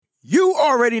You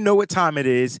already know what time it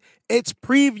is. It's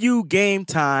preview game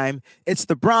time. It's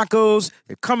the Broncos.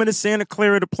 They're coming to Santa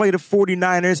Clara to play the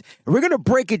 49ers. And we're going to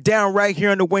break it down right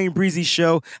here on the Wayne Breezy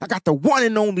Show. I got the one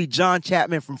and only John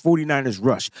Chapman from 49ers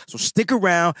Rush. So stick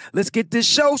around. Let's get this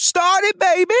show started,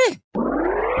 baby.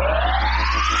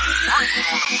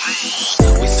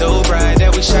 We so bright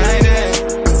that we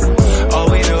shining. All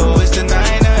we know is the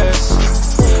Niners.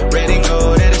 Red and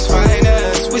gold at its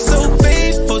finest. We so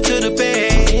faithful to the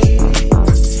Bay.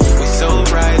 We so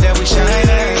bright that we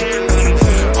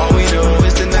shining. All we know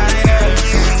is the Niners.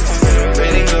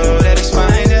 Red and gold at its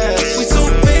finest. We so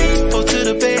faithful to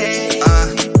the Bay.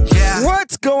 Yeah.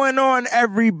 What's going on,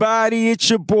 everybody? It's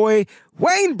your boy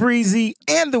Wayne Breezy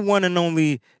and the one and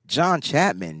only John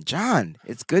Chapman. John,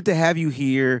 it's good to have you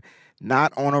here,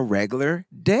 not on a regular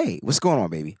day. What's going on,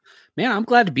 baby? Man, I'm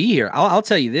glad to be here. I'll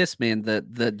tell you this, man,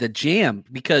 the jam,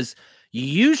 because you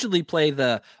usually play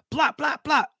the blah, blah,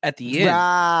 blah at the end.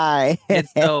 Right. And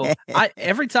so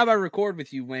every time I record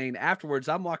with you, Wayne, afterwards,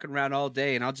 I'm walking around all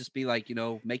day and I'll just be like,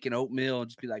 making oatmeal and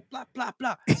just be like, blah, blah,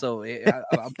 blah. So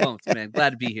I'm pumped, man.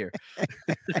 Glad to be here.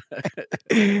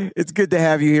 It's good to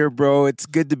have you here, bro. It's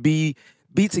good to be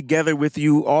together with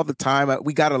you all the time.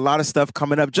 We got a lot of stuff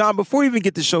coming up. John, before we even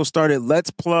get the show started, let's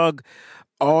plug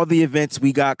all the events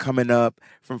we got coming up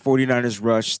from 49ers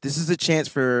Rush. This is a chance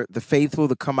for the faithful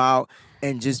to come out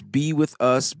and just be with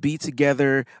us, be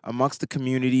together amongst the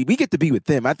community. We get to be with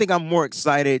them. I think I'm more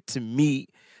excited to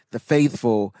meet the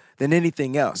faithful than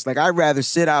anything else. Like, I'd rather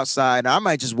sit outside. I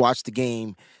might just watch the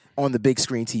game on the big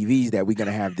screen TVs that we're going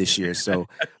to have this year. So,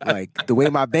 like, the way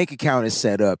my bank account is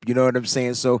set up, you know what I'm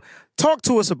saying? So talk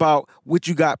to us about what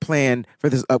you got planned for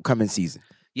this upcoming season.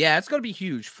 Yeah, it's going to be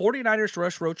huge.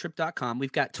 49ersrushroadtrip.com.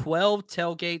 We've got 12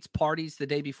 tailgates, parties the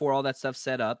day before, all that stuff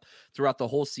set up throughout the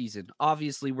whole season.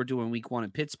 Obviously, we're doing week 1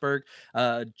 in Pittsburgh.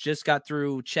 Just got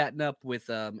through chatting up with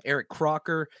Eric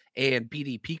Crocker and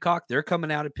BD Peacock. They're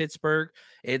coming out of Pittsburgh.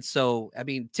 And so, I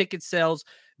mean, ticket sales,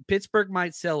 Pittsburgh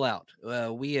might sell out.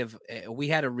 We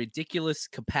had a ridiculous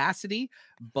capacity,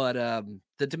 but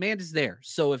the demand is there.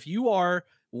 So if you are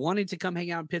wanting to come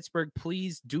hang out in Pittsburgh,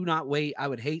 please do not wait. I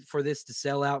would hate for this to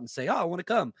sell out and say, oh, I want to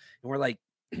come. And we're like,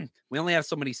 we only have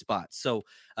so many spots. So,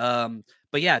 but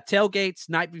yeah, tailgates,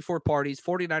 night before parties,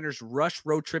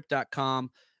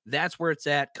 49ersrushroadtrip.com. That's where it's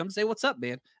at. Come say what's up,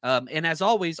 man. And as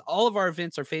always, all of our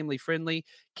events are family friendly.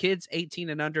 Kids 18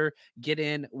 and under get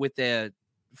in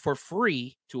for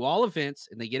free to all events,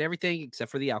 and they get everything except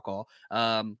for the alcohol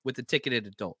with the ticketed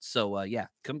adults. So yeah,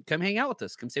 come hang out with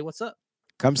us. Come say what's up.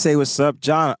 Come say what's up,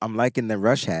 John. I'm liking the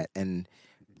Rush hat, and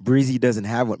Breezy doesn't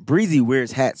have one. Breezy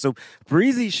wears hats, so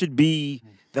Breezy should be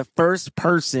the first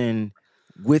person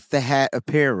with the hat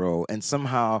apparel, and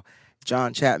somehow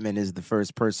John Chapman is the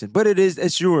first person. But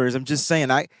it's yours. I'm just saying,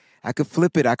 I could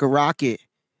flip it, I could rock it.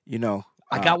 I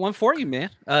got one for you, man.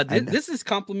 This is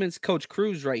compliments Coach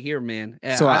Cruz right here, man.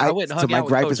 So I went and hung my out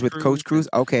gripe with is with Coach Cruz.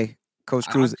 Okay, Coach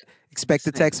Cruz. Expect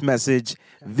a text message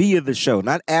via the show,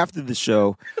 not after the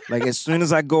show. Like, as soon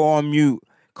as I go on mute,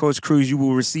 Coach Cruz, you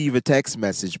will receive a text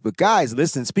message. But guys,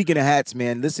 listen, speaking of hats,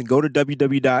 man, listen, go to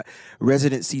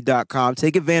www.residency.com.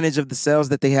 Take advantage of the sales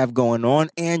that they have going on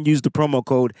and use the promo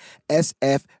code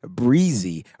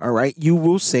SFBreezy. All right, you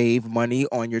will save money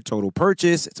on your total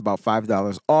purchase. It's about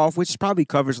 $5 off, which probably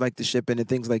covers like the shipping and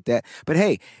things like that. But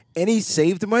hey, any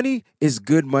saved money is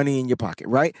good money in your pocket,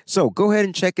 right? So go ahead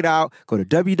and check it out. Go to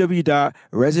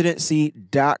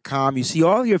www.residency.com. You see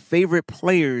all your favorite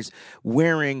players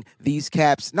wearing these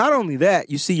caps. Not only that,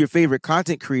 you see your favorite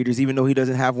content creators, even though he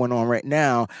doesn't have one on right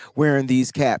now, wearing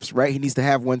these caps, right? He needs to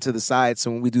have one to the side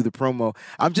so when we do the promo,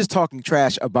 I'm just talking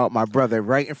trash about my brother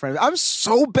right in front of me. I'm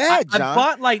so bad, John. I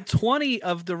bought like 20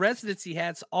 of the residency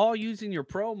hats all using your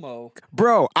promo.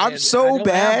 Bro, I'm so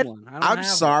bad. I'm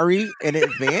sorry in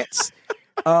advance.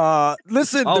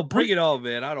 Listen, bring it all,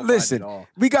 man. I don't listen. Mind it all.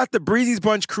 We got the Breezy's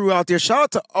Bunch crew out there. Shout out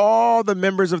to all the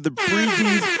members of the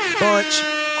Breezy's Bunch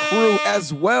crew,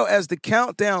 as well as the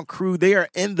Countdown crew. They are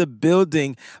in the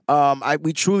building.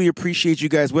 We truly appreciate you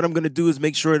guys. What I'm going to do is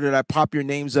make sure that I pop your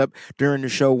names up during the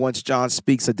show once John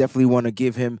speaks. I definitely want to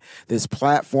give him this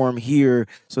platform here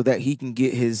so that he can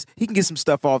get some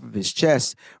stuff off of his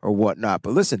chest or whatnot.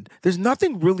 But listen, there's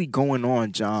nothing really going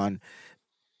on, John,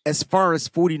 as far as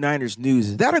 49ers news.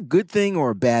 Is that a good thing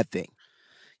or a bad thing?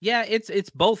 Yeah,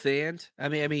 it's both and. I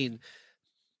mean,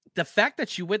 the fact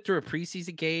that you went through a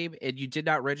preseason game and you did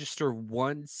not register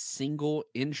one single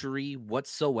injury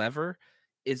whatsoever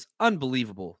is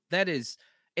unbelievable. That is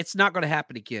It's not going to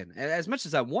happen again. As much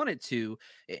as I want it to,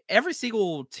 every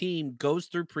single team goes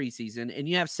through preseason and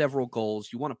you have several goals.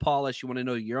 You want to polish, you want to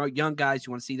know your young guys,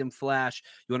 you want to see them flash,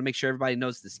 you want to make sure everybody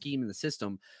knows the scheme and the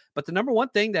system. But the number one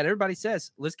thing that everybody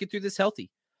says, let's get through this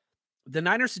healthy. The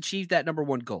Niners achieved that number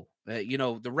one goal.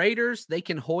 The Raiders, they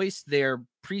can hoist their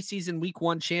preseason week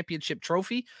 1 championship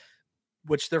trophy,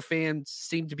 which their fans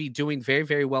seem to be doing very,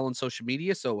 very well on social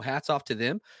media. So hats off to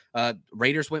them.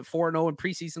 Raiders went 4-0 in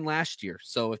preseason last year.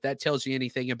 So if that tells you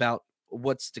anything about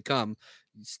what's to come,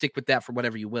 stick with that for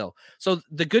whatever you will. So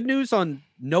the good news on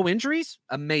no injuries,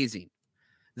 amazing.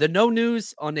 The no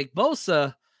news on Nick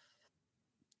Bosa,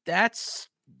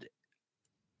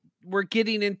 we're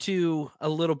getting into a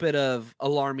little bit of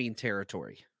alarming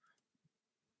territory.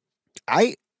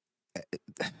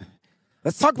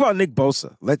 Let's talk about Nick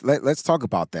Bosa. Let's talk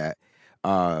about that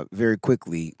very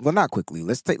quickly. Well, not quickly.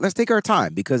 Let's take our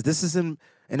time because this is an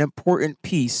important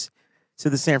piece to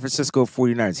the San Francisco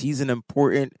 49ers.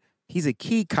 He's a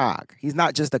key cog. He's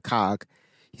not just a cog.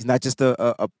 He's not just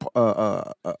a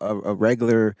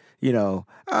regular,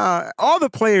 all the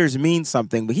players mean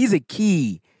something, but he's a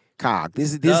key cog.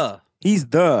 He's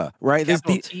the, right?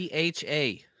 Capital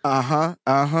THA.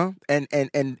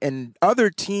 And other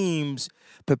teams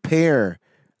prepare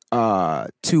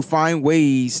to find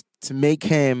ways to make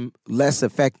him less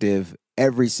effective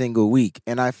every single week.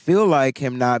 And I feel like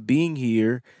him not being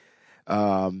here,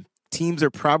 teams are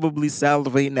probably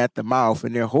salivating at the mouth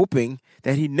and they're hoping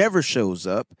that he never shows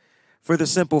up for the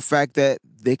simple fact that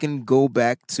they can go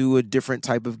back to a different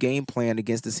type of game plan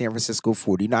against the San Francisco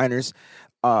 49ers.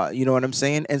 You know what I'm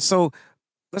saying? And so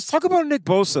let's talk about Nick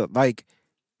Bosa. Like,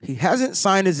 he hasn't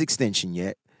signed his extension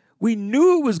yet. We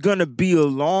knew it was going to be a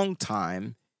long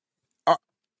time.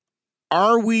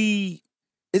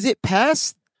 Is it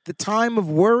past the time of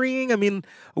worrying? I mean,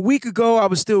 a week ago, I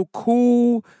was still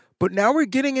cool, but now we're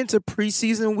getting into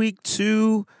preseason week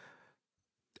 2.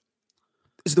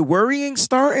 Is the worrying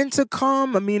starting to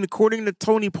come? I mean, according to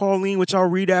Tony Pauline, which I'll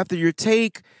read after your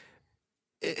take,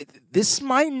 this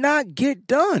might not get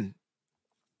done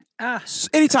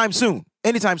anytime soon.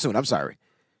 I'm sorry.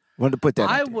 Wanted to put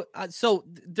that. So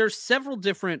there's several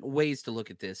different ways to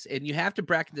look at this, and you have to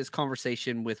bracket this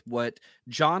conversation with what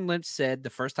John Lynch said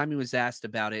the first time he was asked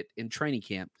about it in training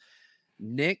camp.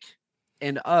 Nick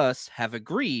and us have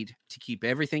agreed to keep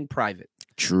everything private.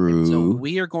 True. And so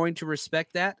we are going to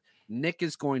respect that. Nick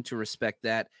is going to respect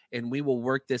that, and we will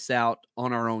work this out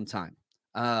on our own time.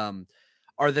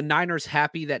 Are the Niners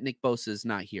happy that Nick Bosa is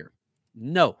not here?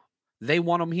 No, they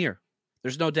want him here.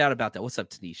 There's no doubt about that. What's up,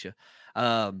 Tanisha?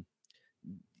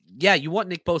 Yeah, you want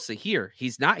Nick Bosa here.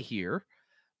 He's not here.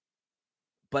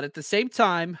 But at the same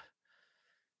time,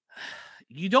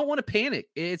 you don't want to panic.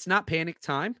 It's not panic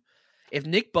time. If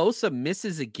Nick Bosa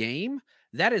misses a game,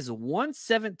 that is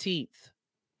 1/17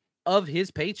 of his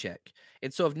paycheck.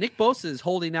 And so if Nick Bosa is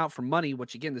holding out for money,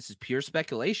 which again, this is pure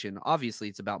speculation. Obviously,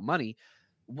 it's about money.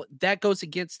 That goes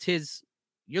against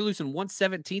you're losing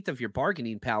 1/17 of your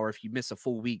bargaining power if you miss a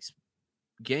full week's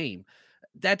game.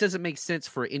 That doesn't make sense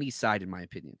for any side, in my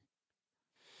opinion.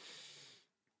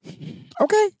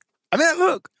 Okay. I mean,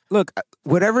 look,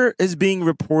 whatever is being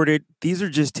reported, these are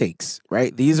just takes,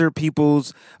 right? These are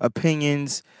people's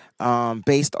opinions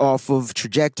based off of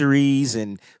trajectories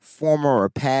and former or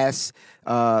past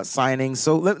signings.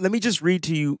 So let me just read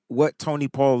to you what Tony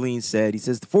Pauline said. He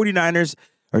says, the 49ers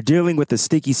are dealing with a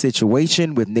sticky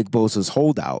situation with Nick Bosa's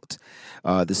holdout.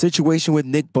 The situation with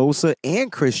Nick Bosa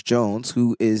and Chris Jones,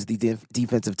 who is the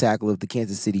defensive tackle of the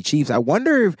Kansas City Chiefs. I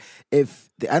wonder if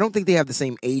I don't think they have the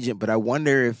same agent, but I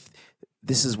wonder if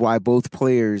this is why both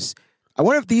players. I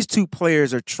wonder if these two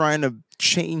players are trying to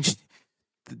change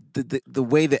the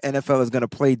way the NFL is going to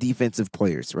play defensive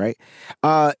players, right?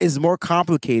 Is more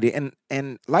complicated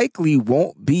and likely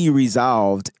won't be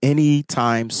resolved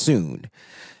anytime soon.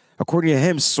 According to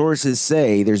him, sources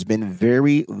say there's been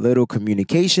very little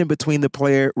communication between the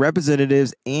player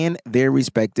representatives and their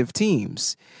respective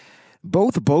teams.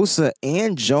 Both Bosa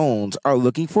and Jones are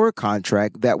looking for a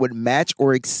contract that would match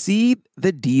or exceed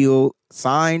the deal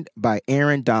signed by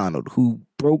Aaron Donald, who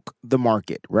broke the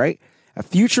market, right? A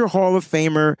future Hall of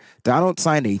Famer, Donald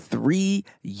signed a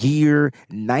 3-year,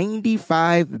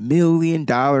 $95 million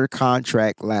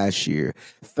contract last year,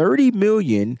 $30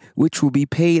 million, which will be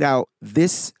paid out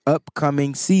this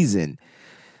upcoming season.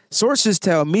 Sources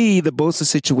tell me the Bosa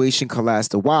situation could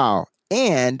last a while,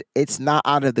 and it's not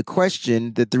out of the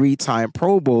question the 3-time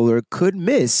Pro Bowler could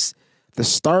miss the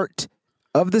start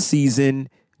of the season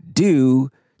due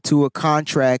to a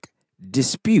contract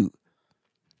dispute.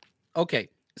 Okay.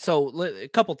 So a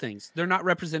couple things. They're not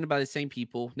represented by the same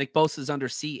people. Nick Bosa is under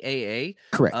CAA.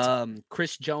 Correct.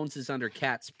 Chris Jones is under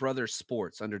Katz Brothers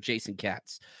Sports, under Jason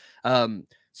Katz.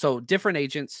 So different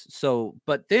agents. So,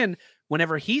 but then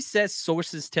whenever he says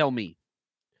sources tell me,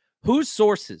 whose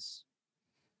sources?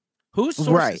 Whose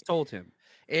sources Right. told him?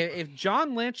 If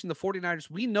John Lynch and the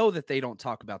 49ers, we know that they don't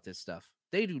talk about this stuff.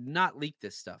 They do not leak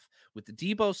this stuff. With the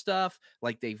Debo stuff,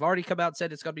 like they've already come out and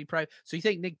said it's going to be private. So you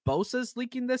think Nick Bosa's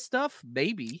leaking this stuff?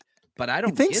 Maybe, but I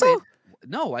don't think get so? it.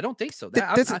 No, I don't think so.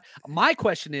 My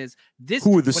question is this: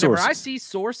 Who are the whenever I sources? see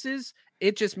sources,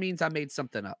 it just means I made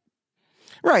something up.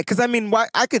 Right, because I mean,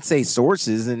 I could say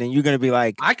sources, and then you're going to be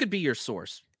like, I could be your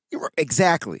source.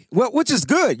 exactly. Well, which is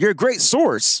good. You're a great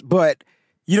source, but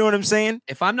you know what I'm saying?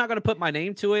 If I'm not going to put my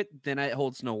name to it, then it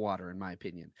holds no water, in my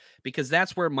opinion, because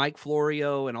that's where Mike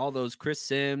Florio and all those Chris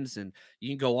Sims, and you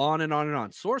can go on and on and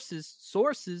on. Sources.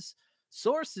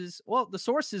 Well, the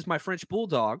source is my French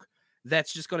bulldog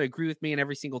that's just going to agree with me in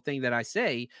every single thing that I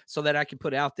say so that I can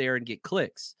put out there and get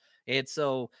clicks. And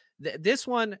so this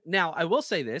one, now I will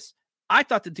say this, I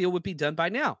thought the deal would be done by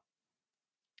now.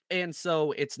 And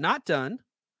so it's not done.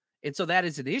 And so that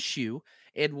is an issue.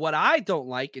 And what I don't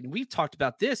like, and we've talked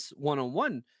about this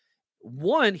one-on-one,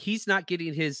 he's not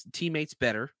getting his teammates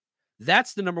better.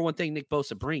 That's the number one thing Nick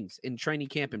Bosa brings in training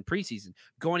camp and preseason,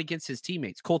 going against his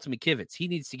teammates. Colton McKivitz, he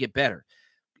needs to get better.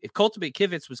 If Colton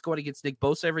McKivitz was going against Nick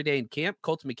Bosa every day in camp,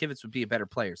 Colton McKivitz would be a better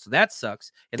player. So that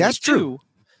sucks. And that's true.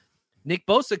 Nick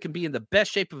Bosa can be in the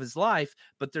best shape of his life,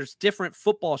 but there's different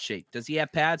football shape. Does he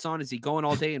have pads on? Is he going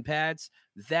all day in pads?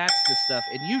 That's the stuff.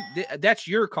 And that's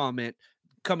your comment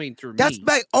coming through That's me.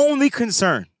 my only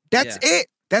concern. That's it.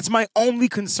 That's my only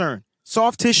concern.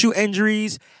 Soft tissue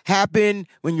injuries happen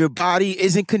when your body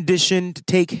isn't conditioned to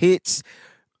take hits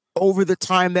over the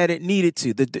time that it needed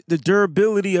to. The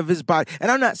durability of his body. And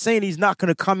I'm not saying he's not going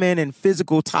to come in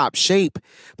physical top shape,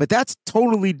 but that's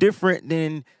totally different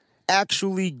than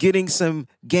actually getting some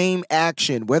game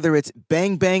action, whether it's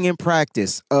bang bang in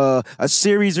practice, a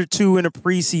series or two in a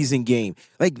preseason game.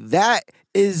 Like that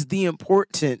is the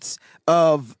importance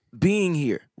of being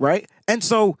here, right? And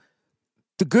so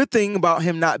the good thing about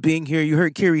him not being here, you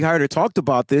heard Kerry Hyder talked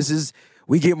about this, is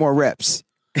we get more reps.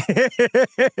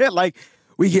 Like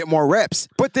we get more reps.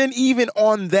 But then even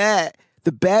on that,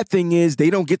 the bad thing is they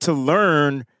don't get to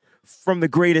learn from the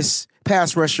greatest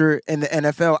pass rusher in the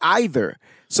NFL either.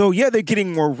 So, yeah, they're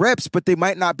getting more reps, but they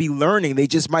might not be learning. They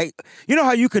just might, you know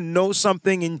how you can know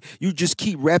something and you just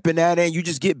keep repping at it and you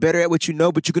just get better at what you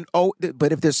know, but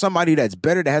but if there's somebody that's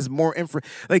better, that has more info,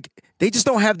 like they just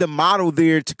don't have the model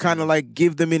there to kind of like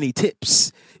give them any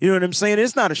tips. You know what I'm saying?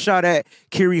 It's not a shot at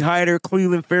Kerry Hyder,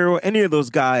 Cleveland Farrell, any of those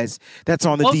guys that's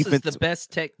on the Bosa's defense. The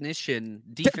best technician,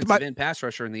 defensive end pass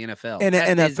rusher in the NFL. In the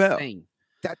NFL.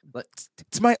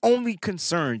 It's my only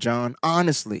concern, John,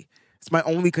 honestly. It's my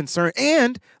only concern.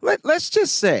 And let's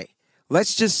just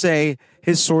say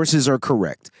his sources are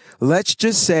correct. Let's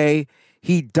just say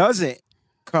he doesn't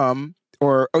come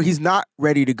or he's not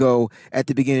ready to go at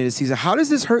the beginning of the season. How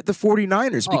does this hurt the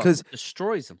 49ers? Because it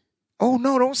destroys them. Oh,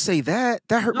 no, don't say that.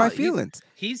 That hurt my feelings.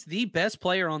 He's the best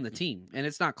player on the team, and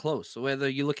it's not close. So whether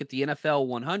you look at the NFL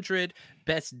 100,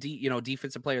 best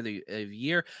defensive player of the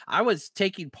year, I was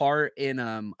taking part in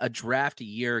a draft a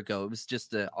year ago. It was just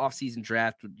the offseason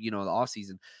draft, the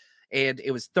offseason. And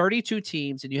it was 32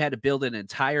 teams, and you had to build an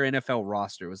entire NFL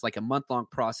roster. It was like a month-long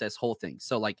process, whole thing.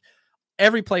 So, like,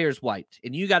 every player's wiped,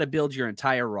 and you got to build your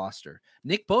entire roster.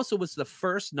 Nick Bosa was the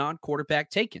first non-quarterback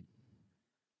taken.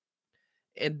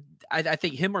 And I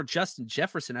think him or Justin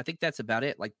Jefferson, I think that's about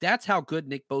it. Like, that's how good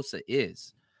Nick Bosa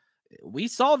is. We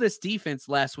saw this defense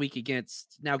last week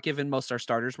against, now given most our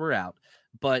starters were out,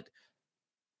 but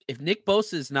if Nick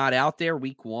Bosa is not out there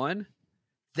week one,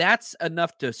 that's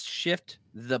enough to shift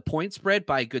the point spread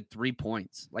by a good 3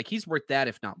 points. Like, he's worth that,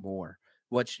 if not more,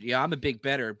 which, I'm a big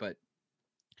bettor, but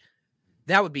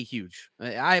that would be huge.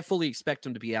 I fully expect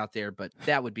him to be out there, but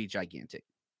that would be gigantic.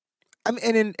 I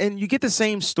mean, and you get the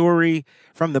same story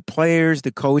from the players,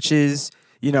 the coaches.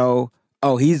 They're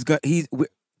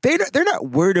not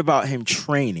worried about him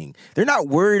training. They're not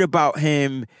worried about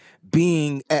him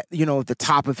being at the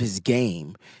top of his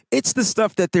game. It's the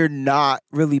stuff that they're not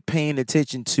really paying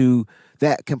attention to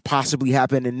that can possibly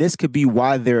happen, and this could be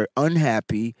why they're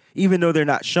unhappy, even though they're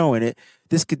not showing it.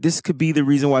 This could be the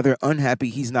reason why they're unhappy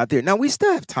he's not there. Now we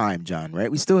still have time, John.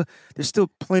 Right? There's still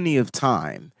plenty of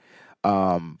time.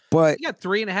 But you got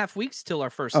 3.5 weeks till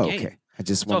our first game. Okay. I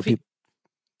just want to. You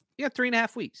got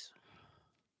 3.5 weeks.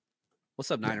 What's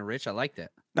up, Niner Rich? I like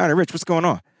that. Niner Rich, what's going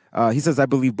on? He says, I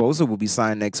believe Bosa will be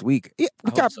signed next week. Yeah,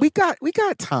 we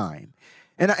got time.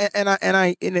 And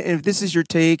if this is your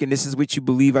take and this is what you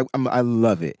believe, I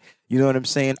love it. You know what I'm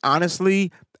saying?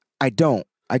 Honestly, I don't.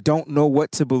 I don't know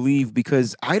what to believe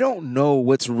because I don't know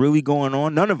what's really going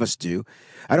on. None of us do.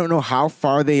 I don't know how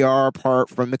far they are apart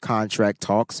from the contract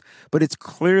talks, but it's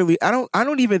clearly I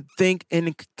don't even think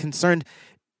and concerned,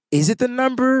 is it the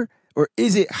number or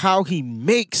is it how he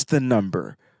makes the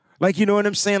number? Like, you know what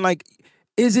I'm saying? Like,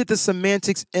 is it the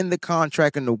semantics in the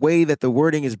contract and the way that the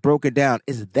wording is broken down?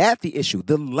 Is that the issue?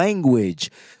 The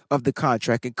language of the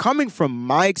contract. And coming from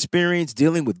my experience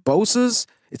dealing with Bosa's,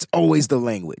 it's always the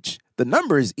language. The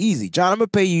number is easy. John, I'm going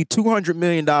to pay you $200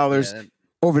 million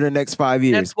over the next 5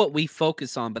 years. That's what we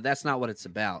focus on, but that's not what it's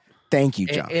about. Thank you,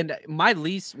 John. And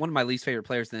one of my least favorite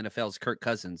players in the NFL is Kirk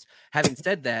Cousins. Having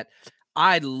said that,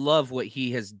 I love what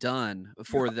he has done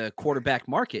for the quarterback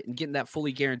market and getting that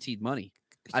fully guaranteed money.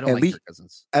 I don't like Kirk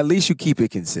Cousins. At least you keep it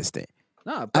consistent.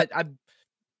 No, but I'm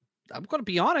going to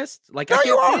be honest. Like, I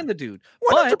can't stand the dude.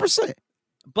 100%.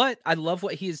 But I love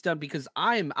what he has done because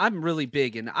I'm really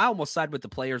big and I almost side with the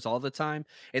players all the time.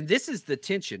 And this is the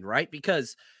tension, right?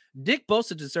 Because Nick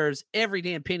Bosa deserves every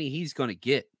damn penny he's going to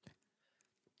get.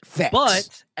 Facts.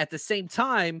 But at the same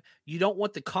time, you don't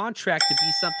want the contract to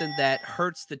be something that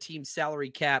hurts the team's salary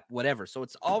cap, whatever. So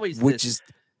it's always this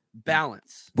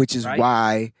balance. Which is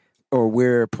why, or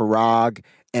where Parag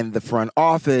and the front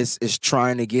office is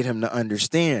trying to get him to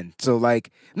understand. So,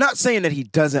 like, not saying that he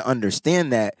doesn't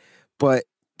understand that, but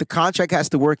the contract has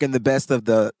to work in the best of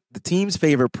the team's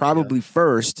favor, probably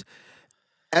first,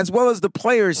 as well as the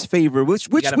players' favor. Which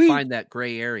we find that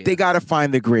gray area. They got to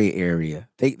find the gray area.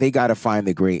 They got to find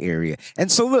the gray area.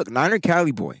 And so, look, Niner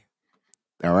Cali boy.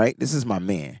 All right, this is my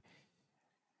man,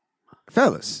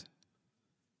 fellas.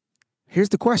 Here's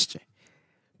the question: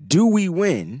 do we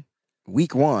win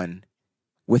Week 1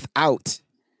 without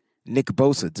Nick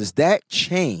Bosa? Does that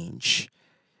change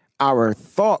our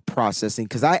thought processing?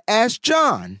 Because I asked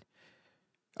John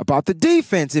about the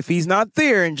defense if he's not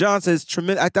there, and John says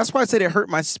tremendous. That's why I said it hurt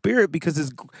my spirit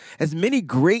because as many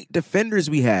great defenders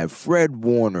we have: Fred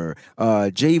Warner,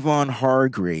 Javon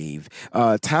Hargrave,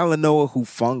 Talanoa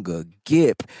Hufanga,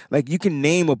 Gipp. Like, you can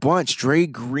name a bunch. Dre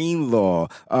Greenlaw.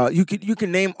 You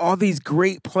can name all these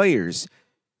great players.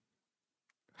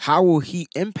 How will he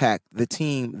impact the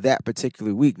team that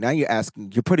particular week? Now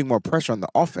you're putting more pressure on the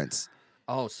offense.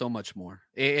 Oh, so much more.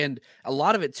 And a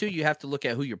lot of it, too, you have to look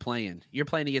at who you're playing. You're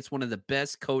playing against one of the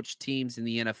best coached teams in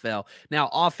the NFL. Now,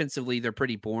 offensively, they're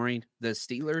pretty boring, the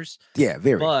Steelers. Yeah,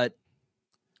 very. But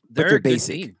they're a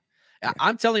basic. good team. Yeah.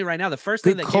 I'm telling you right now, the first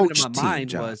thing that came into my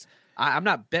mind John. was, I'm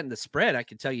not betting the spread. I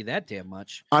can tell you that damn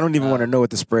much. I don't even want to know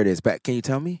what the spread is, but can you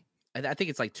tell me? I think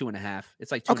it's like 2.5.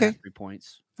 It's like 2.5, 3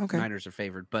 points. Okay. Niners are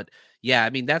favored. But, yeah, I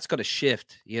mean, that's going to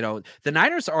shift. You know, the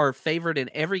Niners are favored in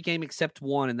every game except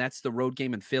one, and that's the road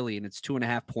game in Philly, and it's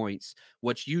 2.5 points,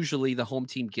 which usually the home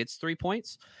team gets 3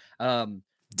 points.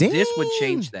 This would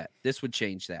change that.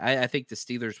 I think the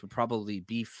Steelers would probably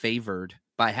be favored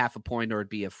by half a point, or it'd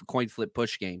be a coin flip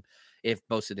push game if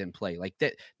Bosa didn't play. Like,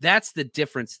 that's the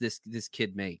difference this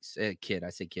kid makes. I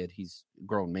say kid, he's a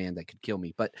grown man that could kill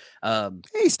me, but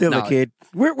he's still a kid.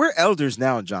 We're elders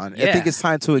now, John. Yeah, I think it's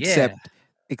time to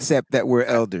accept that we're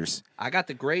elders. I got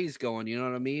the grays going, you know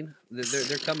what I mean?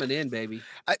 They're coming in, baby.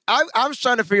 I was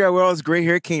trying to figure out where all this gray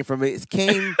hair came from. It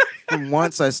came from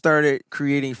once I started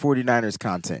creating 49ers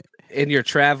content. In your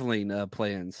traveling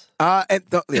plans. That's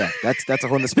a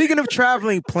whole. Speaking of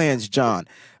traveling plans, John,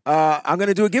 I'm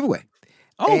gonna do a giveaway.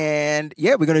 Oh. And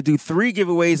yeah, we're gonna do 3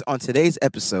 giveaways on today's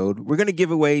episode. We're gonna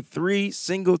give away 3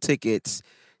 single tickets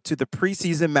to the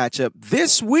preseason matchup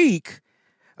this week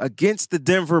against the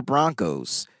Denver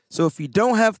Broncos. So if you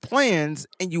don't have plans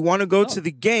and you want to go to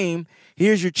the game,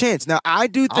 here's your chance. Now, I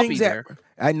do things that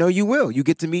I know you will. You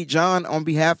get to meet John on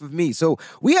behalf of me. So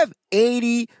we have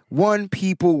 81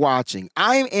 people watching.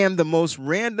 I am the most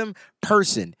random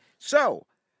person. So,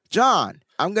 John,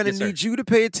 I'm going to need you to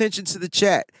pay attention to the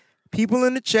chat. People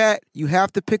in the chat, you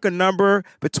have to pick a number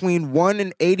between 1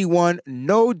 and 81.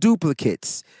 No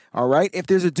duplicates. All right? If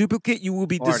there's a duplicate, you will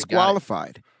be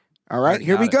disqualified. All right?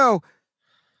 Here we go.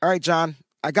 All right, John.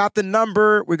 I got the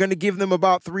number. We're going to give them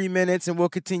about 3 minutes, and we'll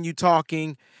continue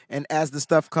talking. And as the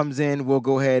stuff comes in, we'll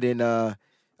go ahead and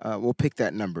we'll pick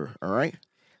that number. All right?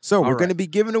 So we're going to be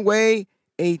giving away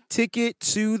a ticket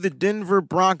to the Denver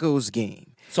Broncos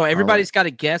game. So everybody's got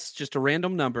to guess just a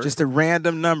random number. Just a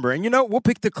random number. And, we'll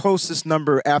pick the closest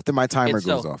number after my timer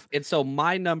goes off. And so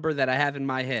my number that I have in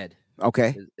my head.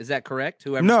 Okay. Is that correct?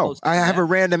 No, I have a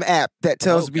random app that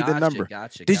tells me the number.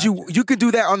 Gotcha. You could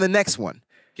do that on the next one.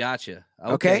 Gotcha.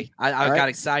 Okay. I got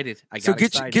excited.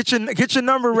 Get your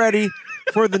number ready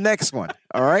for the next one.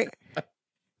 All right.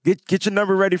 Get your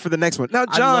number ready for the next one. Now,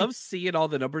 I John. love seeing all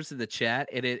the numbers in the chat,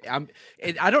 and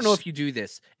I don't know if you do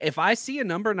this. If I see a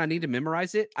number and I need to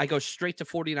memorize it, I go straight to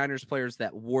 49ers players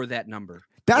that wore that number.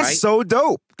 That's right? so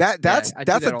dope. That's I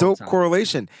do a that all dope the time.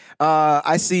 correlation.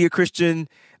 I see a Christian.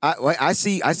 I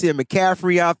see a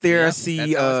McCaffrey out there. I Yep, see.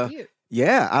 that's how I see it.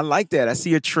 Yeah, I like that. I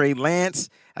see a Trey Lance.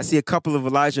 I see a couple of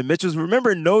Elijah Mitchells.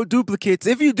 Remember, no duplicates.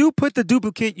 If you do put the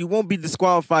duplicate, you won't be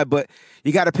disqualified, but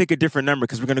you got to pick a different number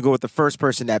because we're going to go with the first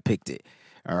person that picked it.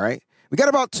 All right. We got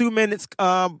about 2 minutes,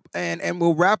 and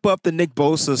we'll wrap up the Nick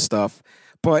Bosa stuff.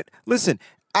 But listen,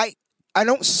 I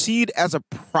don't see it as a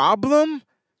problem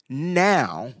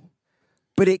now,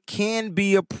 but it can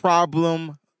be a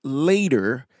problem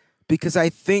later because I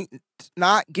think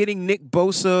not getting Nick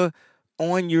Bosa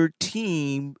on your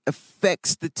team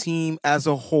affects the team as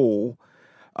a whole.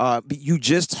 You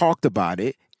just talked about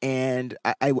it, and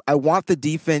I want the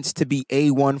defense to be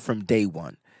A1 from day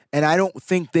one. And I don't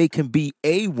think they can be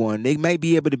A1. They might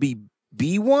be able to be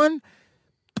B1.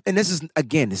 And this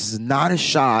is not a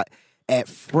shot at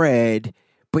Fred,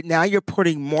 but now you're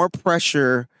putting more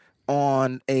pressure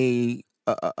on a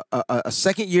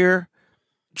second year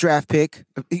draft pick.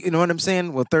 You know what I'm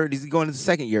saying? Well, third, he's going into the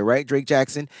second year, right? Drake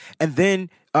Jackson. And then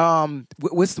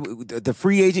what's the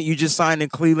free agent you just signed in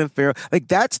Cleveland Farrell? Like,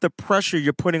 that's the pressure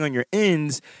you're putting on your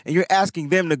ends, and you're asking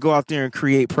them to go out there and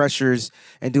create pressures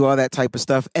and do all that type of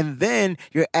stuff. And then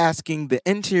you're asking the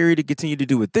interior to continue to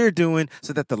do what they're doing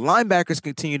so that the linebackers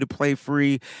continue to play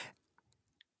free.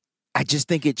 I just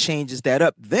think it changes that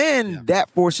up. Then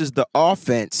that forces the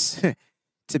offense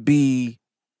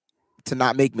to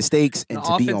not make mistakes and to be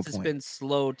on point. The offense has been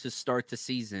slow to start the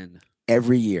season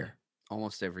every year.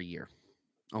 Almost every year.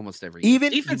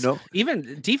 Even defense,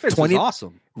 even defense was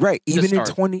awesome. Right. Even in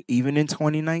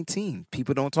 2019.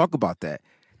 People don't talk about that.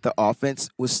 The offense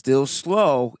was still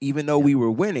slow, even though we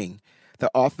were winning. The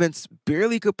offense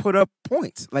barely could put up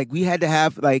points. Like, we had to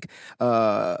have an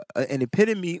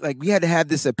epitome, like we had to have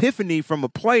this epiphany from a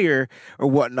player or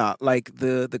whatnot, like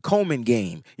the Coleman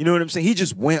game. You know what I'm saying? He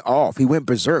just went off. He went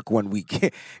berserk one week.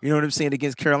 You know what I'm saying?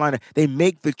 Against Carolina. They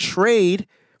make the trade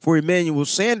for Emmanuel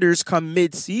Sanders come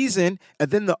mid-season,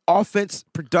 and then the offense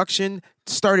production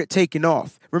started taking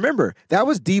off. Remember, that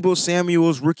was Deebo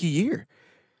Samuel's rookie year.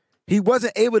 He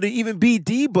wasn't able to even be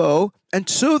Deebo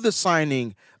until the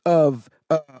signing of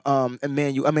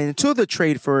until the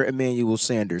trade for Emmanuel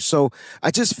Sanders. So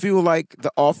I just feel like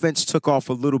the offense took off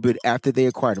a little bit after they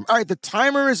acquired him. All right, the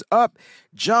timer is up.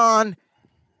 John,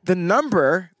 the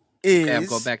number is... Okay, I'll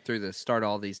go back through this. Start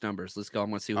all these numbers. Let's go. I'm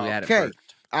going to see who had it first.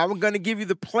 I'm going to give you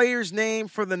the player's name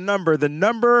for the number.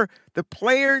 The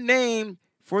player name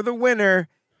for the winner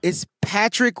is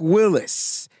Patrick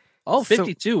Willis. Oh,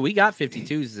 52. So, we got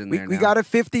 52s in there now. We got a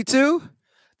 52?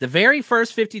 The very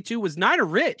first 52 was Niner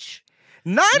Rich.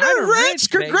 Niner Rich,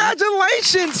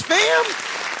 congratulations, fam.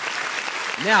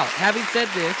 Now, having said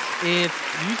this,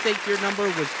 if you think your number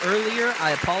was earlier,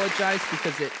 I apologize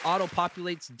because it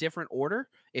auto-populates different order.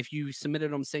 If you submit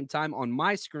it on the same time, on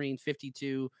my screen,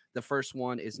 52, the first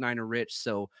one is Niner Rich.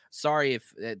 So sorry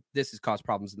if this has caused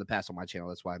problems in the past on my channel.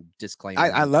 That's why I'm disclaiming.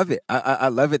 I love it. I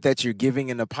love it that you're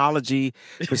giving an apology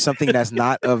for something that's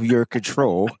not of your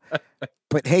control.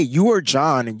 But hey, you are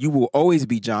John, and you will always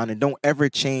be John, and don't ever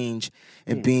change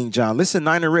in being John. Listen,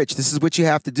 Niner Rich, this is what you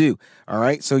have to do, all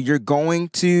right? So you're going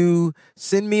to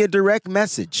send me a direct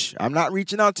message. I'm not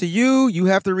reaching out to you. You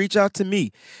have to reach out to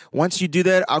me. Once you do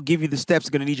that, I'll give you the steps.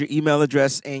 I'm going to need your email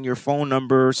address and your phone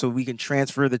number so we can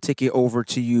transfer the ticket over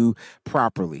to you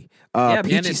properly. Yeah,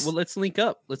 man, let's link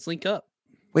up.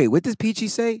 Wait, what does Peachy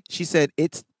say? She said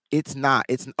it's not.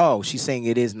 She's saying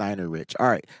it is Niner Rich. All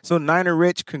right. So Niner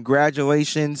Rich,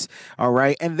 congratulations. All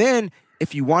right. And then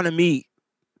if you want to meet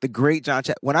the great John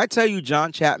Chapman, when I tell you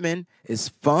John Chapman is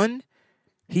fun,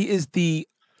 he is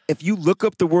if you look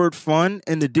up the word fun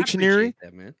in the dictionary,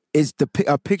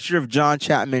 a picture of John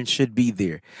Chapman should be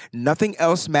there. Nothing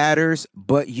else matters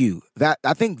but you.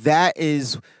 I think that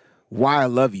is why I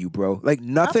love you, bro. Like,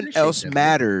 nothing else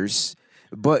matters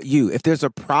but you. If there's a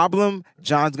problem,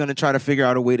 John's gonna try to figure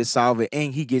out a way to solve it,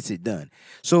 and he gets it done.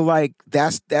 So, like,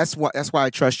 that's why I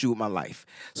trust you with my life.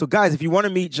 So, guys, if you want to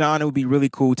meet John, it would be really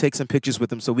cool. Take some pictures with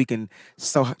him so we can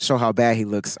show how bad he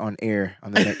looks on air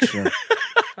on the next show.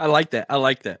 I like that. All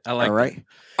right.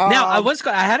 Now,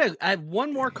 I had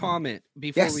one more comment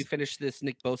before we finish this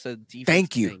Nick Bosa defense.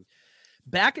 Thank you. Thing.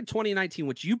 Back in 2019,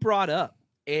 which you brought up,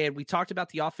 and we talked about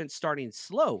the offense starting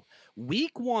slow.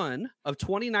 Week 1 of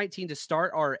 2019 to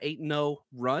start our 8-0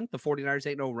 run, the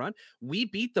 49ers 8-0 run, we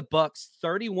beat the Bucs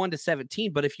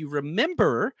 31-17. But if you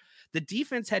remember, the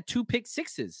defense had 2 pick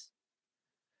sixes.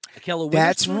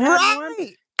 That's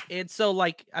right. And so,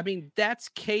 like, I mean, that's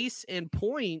case in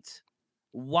point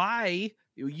why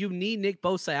you need Nick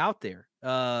Bosa out there.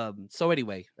 So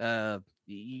anyway,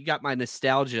 you got my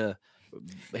nostalgia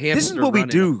This is hamster what we running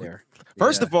up do. there.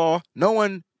 First Yeah. of all,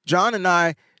 John and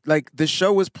I, like the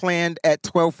show was planned at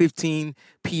 12:15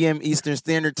 p.m. Eastern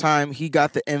Standard Time. He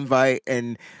got the invite,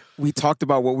 and we talked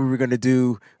about what we were going to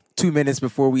do 2 minutes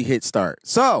before we hit start.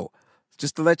 So,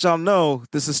 just to let y'all know,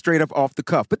 this is straight up off the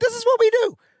cuff. But this is what we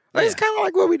do. Like, it's kind of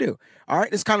like what we do. All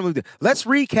right, it's kind of what we do. Let's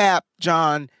recap,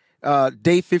 John.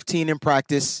 Day 15 in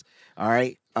practice. All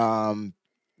right.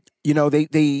 You know, the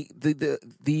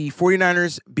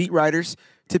 49ers beat writers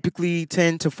typically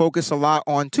tend to focus a lot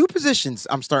on two positions.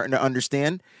 I'm starting to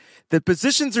understand. The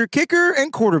positions are kicker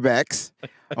and quarterbacks.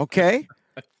 Okay.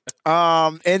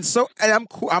 And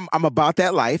I'm about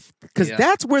that life because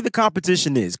that's where the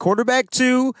competition is. Quarterback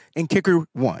 2 and kicker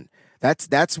 1.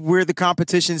 That's where the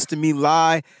competitions to me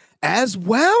lie, as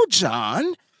well,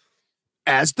 John,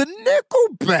 as the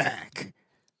nickelback.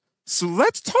 So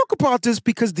let's talk about this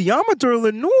because Diamador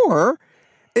Lenore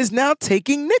is now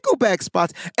taking nickelback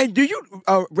spots. And do you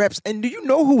do you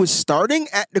know who is starting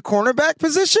at the cornerback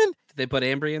position? Did they put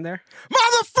Ambry in there?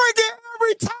 Motherfucking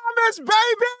Ambry Thomas,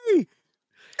 baby.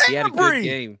 He had a good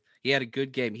game. He had a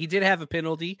good game. He did have a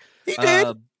penalty. He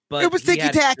did. But it was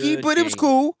ticky-tacky, but it was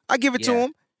cool. I give it to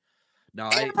him. No,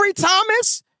 Ambry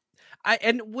Thomas.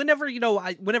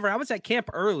 Whenever I was at camp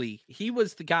early, he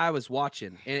was the guy I was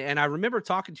watching. And I remember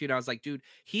talking to you and I was like, dude,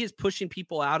 he is pushing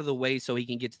people out of the way so he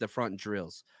can get to the front and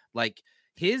drills. Like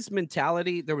his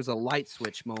mentality, there was a light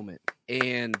switch moment.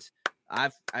 And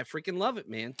I freaking love it,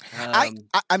 man.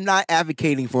 I'm not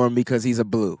advocating for him because he's a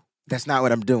blue. That's not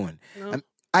what I'm doing. No.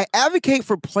 I advocate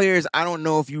for players. I don't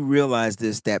know if you realize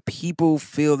this, that people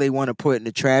feel they want to put in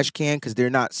the trash can because they're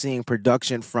not seeing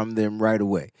production from them right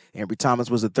away. Ambry Thomas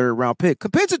was a 3rd-round pick,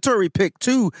 compensatory pick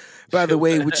too, by the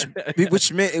way, which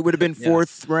meant it would have been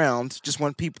 4th round. Just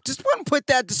want to put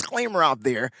that disclaimer out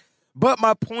there. But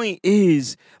my point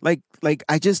is, I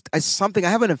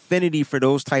have an affinity for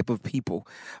those type of people.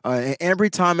 Ambry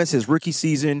Thomas, his rookie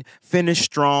season, finished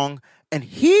strong, and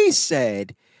he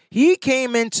said he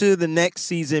came into the next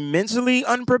season mentally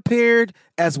unprepared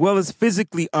as well as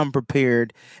physically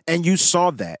unprepared, and you saw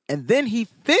that. And then he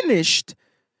finished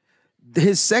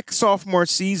his sophomore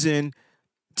season,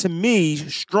 to me,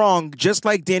 strong, just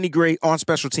like Danny Gray on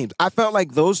special teams. I felt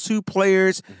like those two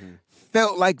players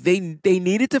felt like they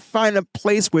needed to find a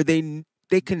place where they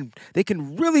can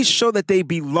really show that they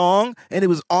belong, and it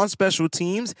was on special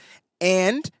teams.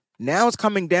 And now it's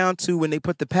coming down to when they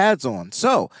put the pads on.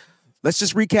 So let's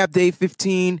just recap day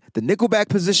 15. The nickelback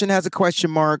position has a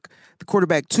question mark. The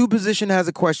quarterback 2 position has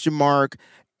a question mark.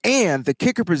 And the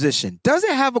kicker position, does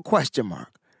it have a question mark?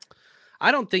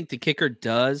 I don't think the kicker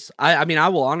does. I mean, I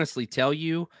will honestly tell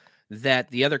you that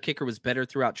the other kicker was better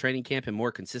throughout training camp and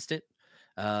more consistent.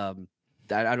 I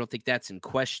don't think that's in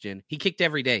question. He kicked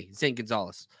every day, Zane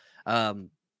Gonzalez.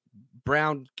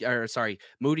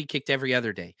 Moody kicked every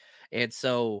other day. And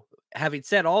so having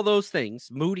said all those things,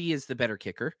 Moody is the better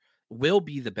kicker, will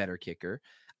be the better kicker.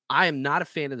 I am not a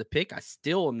fan of the pick. I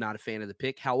still am not a fan of the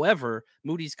pick. However,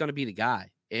 Moody's going to be the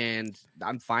guy, and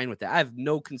I'm fine with that. I have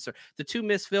no concern. The 2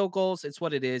 missed field goals, it's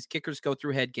what it is. Kickers go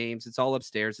through head games. It's all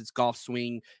upstairs. It's golf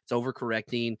swing. It's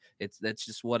overcorrecting. That's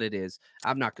just what it is.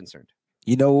 I'm not concerned.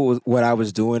 You know what I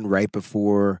was doing right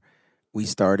before we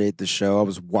started the show? I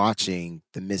was watching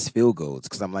the missed field goals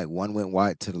because I'm like, one went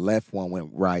wide to the left, one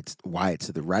went wide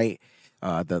to the right.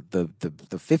 The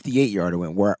 58-yarder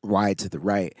went wide to the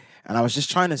right, and I was just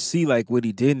trying to see like what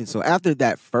he did. And so after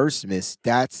that first miss,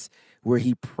 that's where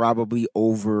he probably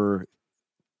overthought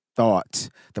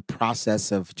the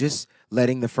process of just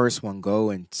letting the first one go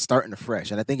and starting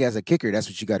afresh. And I think as a kicker, that's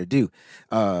what you got to do.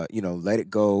 Let it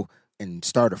go and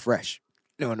start afresh.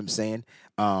 You know what I'm saying?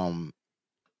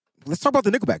 Let's talk about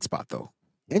the nickelback spot though.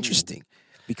 Interesting,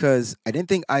 because I didn't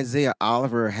think Isaiah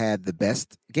Oliver had the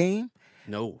best game.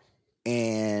 No.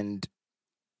 And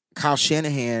Kyle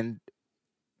Shanahan,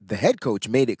 the head coach,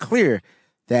 made it clear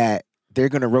that they're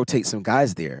going to rotate some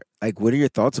guys there. Like, what are your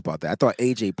thoughts about that? I thought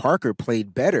A.J. Parker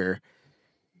played better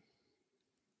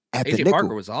at the nickel. A.J.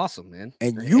 Parker was awesome, man.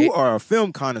 And you are a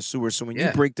film connoisseur, so when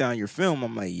you break down your film,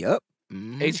 I'm like, yep.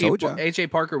 A.J.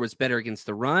 Parker was better against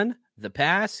the run, the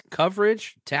pass,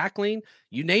 coverage, tackling.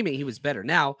 You name it, he was better.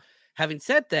 Now, having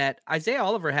said that, Isaiah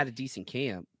Oliver had a decent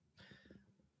camp.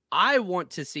 I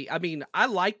want to see. I mean, I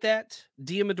like that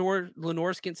Diamador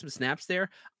Lenore's getting some snaps there.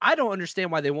 I don't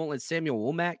understand why they won't let Samuel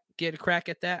Womack get a crack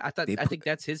at that. I think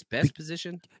that's his best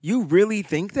position. You really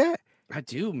think that? I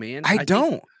do, man. I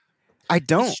don't.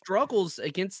 He struggles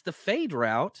against the fade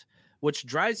route, which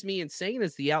drives me insane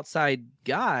as the outside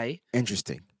guy.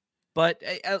 Interesting. But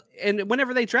and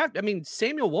whenever they draft, I mean,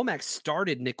 Samuel Womack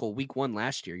started nickel week 1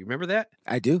 last year. You remember that?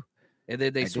 I do. And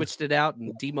then they switched it out,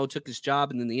 and Demo took his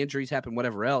job, and then the injuries happened,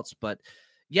 whatever else. But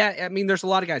yeah, I mean, there's a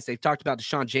lot of guys. They've talked about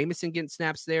Deshaun Jameson getting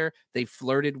snaps there. They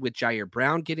flirted with Jair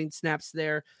Brown getting snaps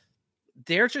there.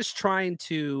 They're just trying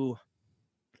to.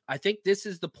 I think this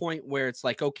is the point where it's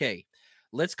like, okay,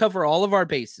 let's cover all of our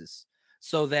bases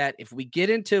so that if we get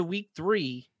into week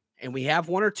 3 and we have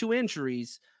 1 or 2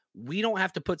 injuries, we don't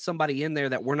have to put somebody in there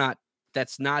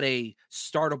that's not a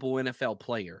startable NFL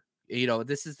player. You know,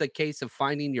 this is the case of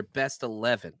finding your best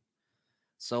 11.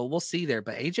 So we'll see there.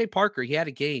 But AJ Parker, he had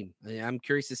a game. I'm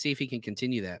curious to see if he can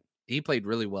continue that. He played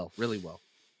really well, really well.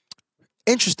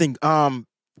 Interesting.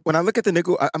 When I look at the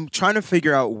nickel, I'm trying to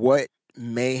figure out what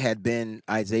may have been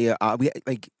Isaiah.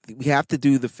 We have to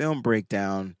do the film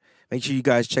breakdown. Make sure you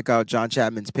guys check out John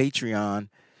Chapman's Patreon.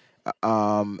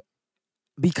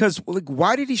 Because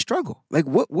why did he struggle?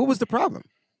 What was the problem?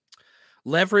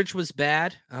 Leverage was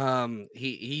bad.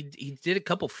 He did a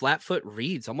couple flat foot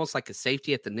reads, almost like a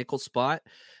safety at the nickel spot,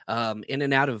 in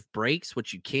and out of breaks,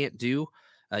 which you can't do.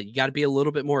 You got to be a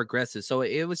little bit more aggressive. So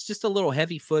it was just a little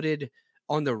heavy footed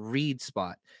on the read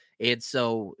spot. And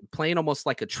so playing almost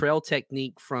like a trail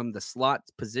technique from the slot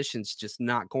position's just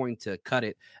not going to cut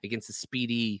it against a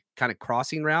speedy kind of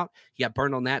crossing route. He got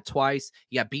burned on that twice.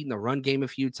 He got beaten the run game a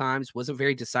few times. Wasn't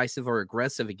very decisive or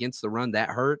aggressive against the run. That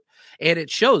hurt. And it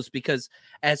shows because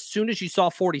as soon as you saw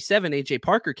 47, AJ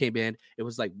Parker came in, it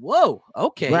was like, whoa,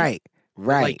 okay. Right.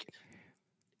 Like,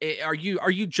 are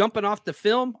you jumping off the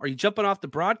film? Are you jumping off the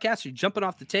broadcast? Are you jumping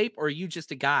off the tape? Or are you just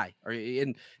a guy?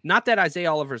 And not that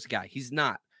Isaiah Oliver's a guy. He's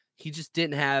not. He just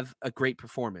didn't have a great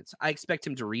performance. I expect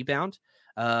him to rebound,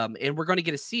 and we're going to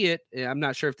get to see it. I'm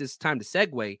not sure if this is time to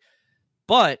segue,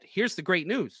 but here's the great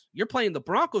news. You're playing the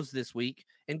Broncos this week,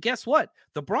 and guess what?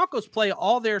 The Broncos play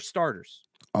all their starters.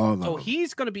 So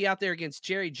he's going to be out there against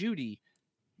Jerry Jeudy,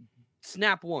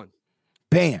 snap 1.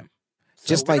 Bam. So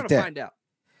just we're like that. Find out.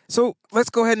 So let's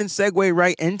go ahead and segue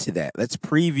right into that. Let's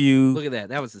preview. Look at that.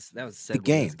 That was the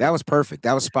game. That was perfect.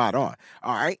 That was spot on.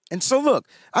 All right. And so look,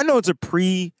 I know it's a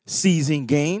preseason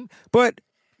game, but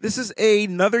this is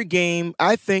another game.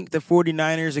 I think the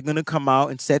 49ers are going to come out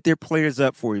and set their players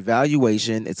up for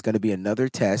evaluation. It's going to be another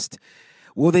test.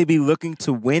 Will they be looking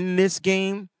to win this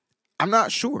game? I'm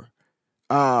not sure.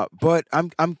 But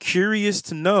I'm curious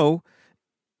to know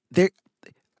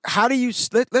how do you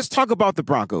let's talk about the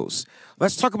Broncos.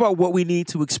 Let's talk about what we need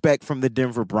to expect from the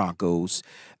Denver Broncos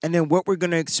and then what we're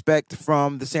going to expect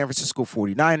from the San Francisco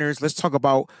 49ers. Let's talk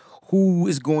about who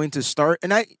is going to start.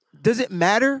 And does it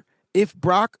matter if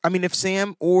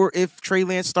Sam or if Trey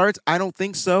Lance starts? I don't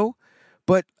think so.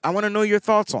 But I want to know your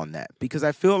thoughts on that because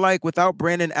I feel like without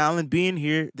Brandon Allen being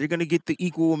here, they're going to get the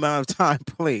equal amount of time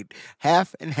played,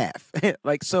 half and half.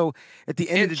 So at the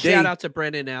end of the day, shout out to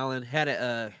Brandon Allen. Had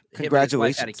a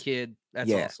congratulations. Had a kid.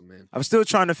 That's awesome, man. I'm still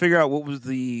trying to figure out what was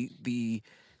the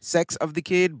sex of the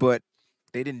kid, but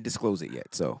they didn't disclose it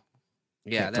yet. So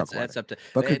yeah, that's up to.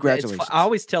 But congratulations. I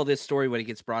always tell this story when it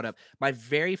gets brought up. My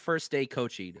very first day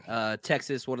coaching,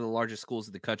 Texas, one of the largest schools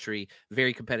in the country,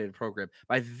 very competitive program.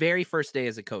 My very first day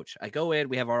as a coach, I go in,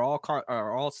 we have our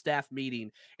all staff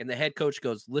meeting, and the head coach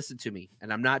goes, "Listen to me,"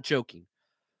 and I'm not joking.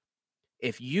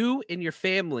 If you and your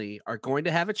family are going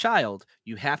to have a child,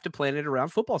 you have to plan it around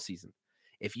football season.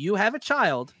 If you have a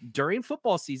child during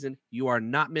football season, you are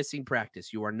not missing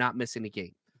practice. You are not missing a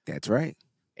game. That's right.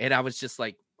 And I was just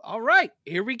like, all right,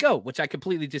 here we go, which I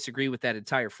completely disagree with that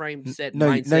entire frame set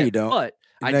mindset. No, you don't. But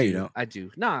you don't. I do.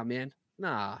 Nah, man.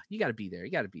 Nah, you got to be there. You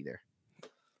got to be there.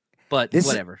 But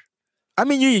whatever. I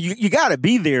mean, you got to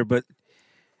be there, but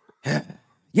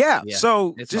yeah.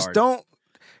 So just hard. don't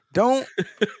don't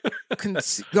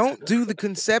do the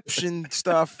conception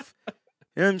stuff. You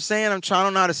know what I'm saying? I'm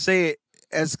trying not to say it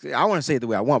as I want to say it the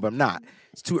way I want, but I'm not.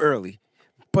 It's too early.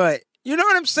 But you know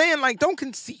what I'm saying? Like,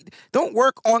 don't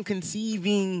work on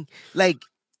conceiving. Like,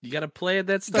 you got to play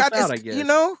that stuff out, I guess. You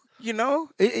know.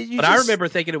 I remember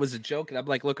thinking it was a joke, and I'm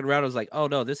like looking around. I was like, oh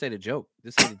no, this ain't a joke.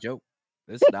 This ain't a joke.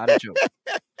 This is not a joke.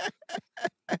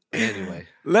 Anyway,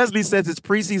 Leslie says it's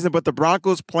preseason, but the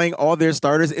Broncos playing all their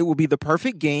starters. It will be the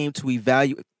perfect game to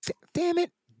evaluate. Damn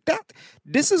it!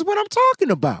 This is what I'm talking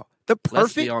about. The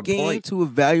perfect game to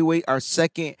evaluate our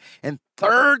second and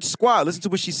third squad. Listen to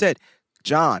what she said,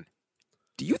 John.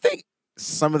 Do you think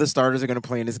some of the starters are going to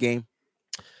play in this game?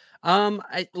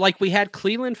 We had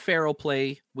Cleveland Farrell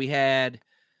play. We had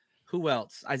who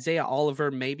else? Isaiah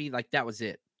Oliver, maybe. Like that was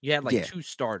it. You had two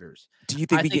starters. Do you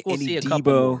think we get any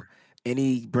Debo,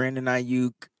 any Brandon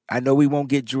Ayuk? I know we won't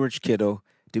get George Kittle.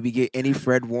 Do we get any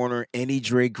Fred Warner, any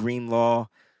Dre Greenlaw?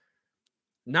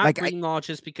 Not Like, Greenlaw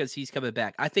just because he's coming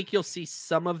back. I think you'll see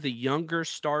some of the younger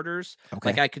starters.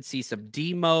 Like okay. I could see some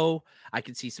Demo. I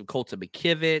could see some Colton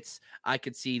McKivitz. I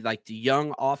could see like the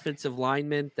young offensive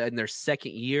linemen in their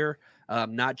second year.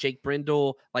 Not Jake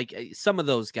Brindle. Like some of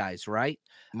those guys, right?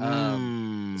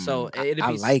 So it'd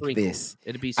I be like sprinkled. this.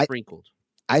 It'd be I, sprinkled.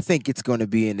 I think it's going to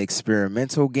be an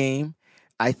experimental game.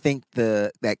 I think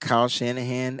that Kyle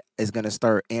Shanahan is going to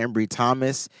start Ambry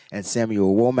Thomas and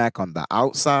Samuel Womack on the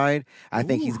outside. I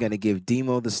think he's Ooh. going to give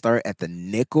Demo the start at the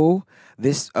nickel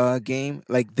this game.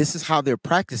 Like this is how they're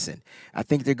practicing. I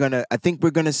think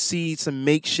we're gonna see some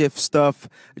makeshift stuff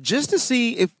just to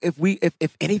see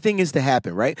if anything is to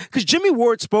happen, right? Because Jimmy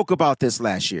Ward spoke about this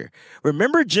last year.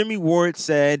 Remember, Jimmy Ward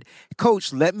said,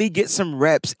 "Coach, let me get some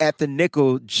reps at the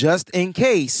nickel just in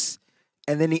case."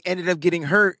 And then he ended up getting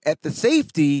hurt at the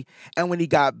safety. And when he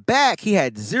got back, he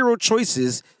had zero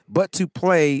choices but to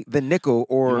play the nickel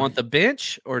You or. want the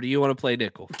bench or do you want to play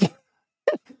nickel?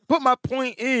 But my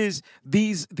point is,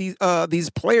 these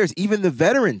players, even the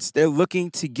veterans, they're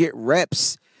looking to get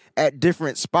reps at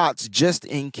different spots just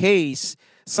in case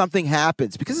something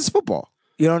happens because it's football.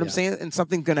 You know what I'm saying? And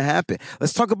something's going to happen.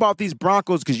 Let's talk about these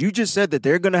Broncos because you just said that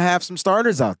they're going to have some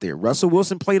starters out there. Russell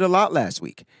Wilson played a lot last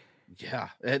week. Yeah,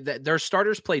 their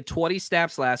starters played 20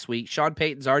 snaps last week. Sean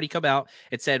Payton's already come out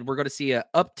and said we're going to see an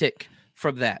uptick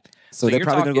from that. So they're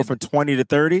probably going to go from 20 to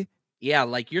 30? Yeah,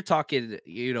 like you're talking,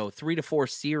 3 to 4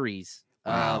 series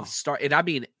of start. And I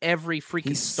mean every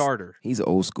freaking starter. He's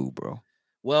old school, bro.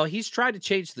 Well, he's tried to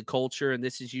change the culture, and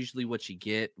this is usually what you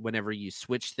get whenever you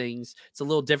switch things. It's a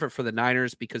little different for the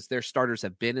Niners because their starters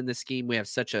have been in the scheme. We have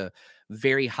such a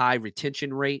very high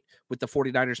retention rate with the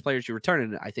 49ers players. You're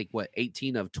returning, I think,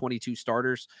 18 of 22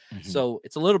 starters. Mm-hmm. So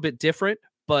it's a little bit different.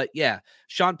 But yeah,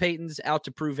 Sean Payton's out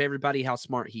to prove everybody how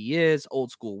smart he is.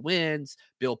 Old school wins.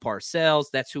 Bill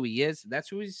Parcells, that's who he is.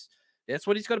 That's what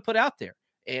he's going to put out there.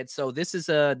 And so this is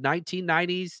a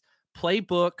 1990s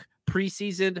playbook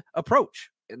preseason approach.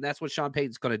 And that's what Sean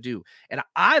Payton's going to do. And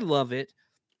I love it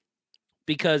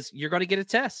because you're going to get a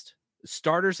test.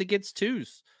 Starters against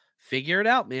twos. Figure it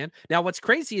out, man. Now, what's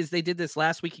crazy is they did this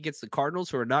last week against the Cardinals,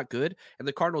 who are not good, and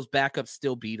the Cardinals backup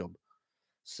still beat them.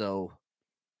 So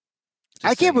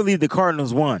I can't believe the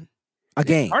Cardinals won a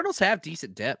game. Cardinals have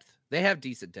decent depth. They have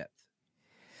decent depth.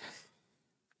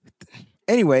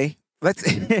 Anyway, let's.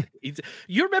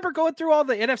 You remember going through all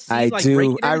the NFC? I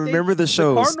do. I remember the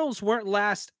shows. The Cardinals weren't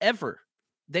last ever.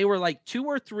 They were like 2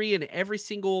 or 3 in every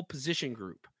single position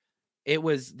group. It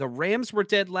was the Rams were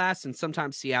dead last, and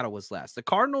sometimes Seattle was last. The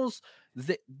Cardinals,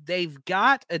 they've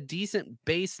got a decent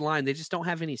baseline. They just don't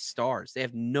have any stars. They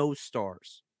have no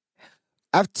stars.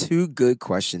 I have 2 good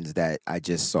questions that I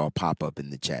just saw pop up in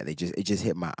the chat. It just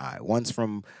hit my eye. One's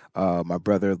from my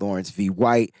brother Lawrence V.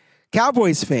 White,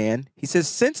 Cowboys fan. He says,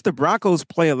 since the Broncos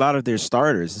play a lot of their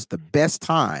starters, it's the best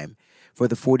time for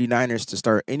the 49ers to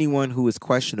start anyone who is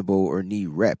questionable or need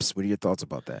reps. What are your thoughts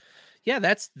about that? Yeah,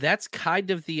 that's kind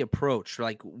of the approach.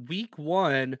 Like week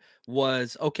 1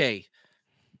 was, okay,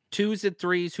 2s and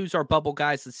 3s, who's our bubble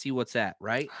guys? Let's see what's at,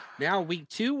 right? Now week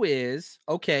 2 is,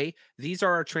 okay, these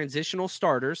are our transitional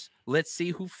starters. Let's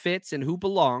see who fits and who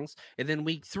belongs. And then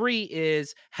week 3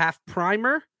 is half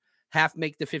primer, half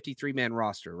make the 53-man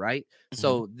roster, right? Mm-hmm.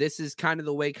 So this is kind of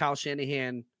the way Kyle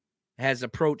Shanahan has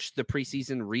approached the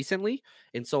preseason recently,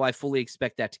 and so I fully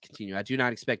expect that to continue. I do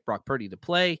not expect Brock Purdy to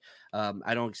play.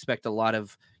 I don't expect a lot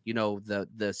of,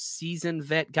 the seasoned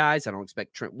vet guys. I don't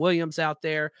expect Trent Williams out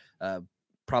there.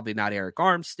 Probably not Eric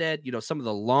Armstead. Some of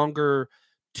the longer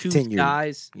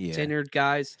tenured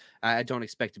guys, I don't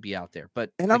expect to be out there. But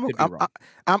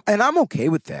I'm okay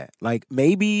with that. Like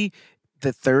maybe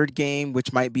the third game,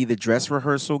 which might be the dress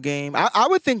rehearsal game. I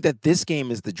would think that this game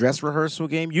is the dress rehearsal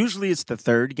game. Usually it's the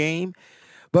third game,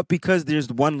 but because there's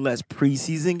one less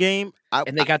preseason game.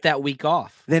 And they got that week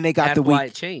off. Then they got That's the week. Why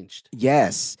it changed.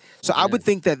 Yes. So I would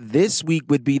think that this week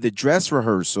would be the dress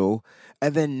rehearsal,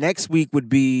 and then next week would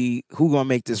be who gonna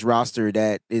make this roster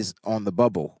that is on the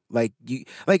bubble. Like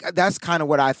that's kind of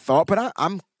what I thought, but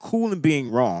I'm cool in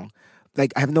being wrong.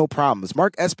 Like, I have no problems.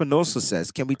 Mark Espinosa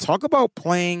says, can we talk about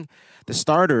playing the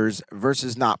starters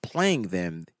versus not playing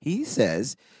them? He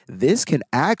says this can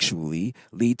actually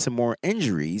lead to more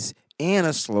injuries and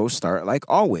a slow start like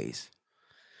always.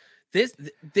 The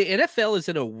NFL is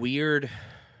in a weird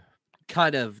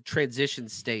kind of transition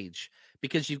stage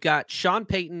because you've got Sean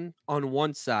Payton on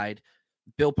one side,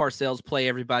 Bill Parcells, play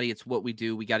everybody. It's what we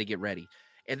do. We got to get ready.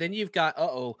 And then you've got,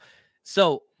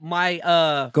 So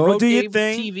my Go road do your game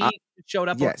thing. TV showed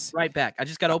up Yes. right back. I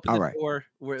just got to open All the right. door.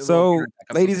 We'll be So, right back.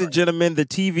 I'm so ladies and sorry. gentlemen, the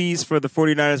TVs for the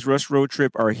 49ers Rush Road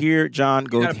Trip are here. John, You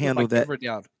go gotta put my handle that. camera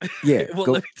down. Yeah, Well,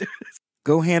 go let me do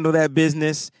go handle that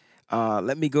business.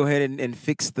 Let me go ahead and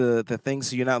fix the thing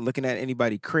so you're not looking at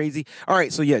anybody crazy. All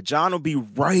right, so yeah, John will be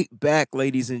right back,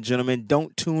 ladies and gentlemen.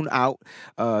 Don't tune out.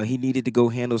 He needed to go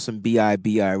handle some BI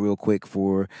real quick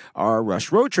for our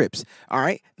Rush Road Trips. All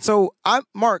right, so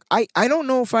Mark. I don't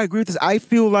know if I agree with this. I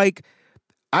feel like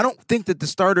I don't think that the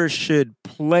starters should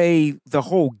play the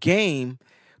whole game.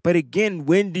 But again,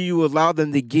 when do you allow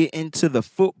them to get into the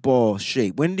football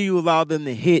shape? When do you allow them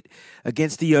to hit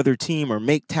against the other team or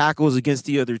make tackles against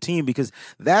the other team? Because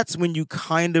that's when you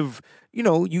kind of,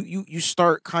 you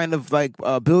start kind of like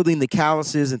building the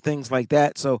calluses and things like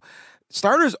that. So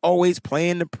starters always play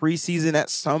in the preseason at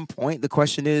some point. The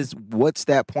question is, what's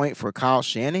that point for Kyle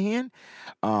Shanahan?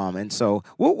 And so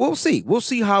we'll see. We'll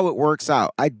see how it works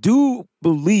out. I do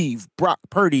believe Brock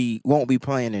Purdy won't be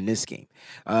playing in this game.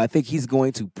 I think he's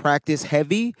going to practice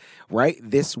heavy right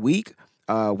this week.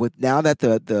 With now that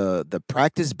the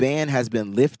practice ban has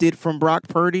been lifted from Brock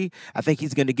Purdy, I think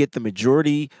he's going to get the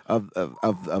majority of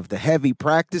the heavy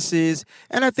practices,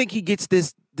 and I think he gets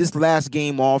this last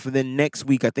game off, and then next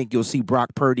week I think you'll see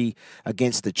Brock Purdy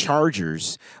against the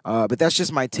Chargers. But that's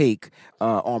just my take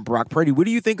on Brock Purdy. What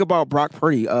do you think about Brock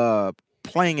Purdy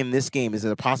playing in this game? Is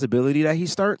it a possibility that he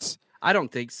starts? I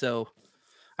don't think so.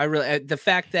 I really the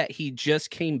fact that he just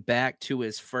came back to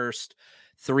his first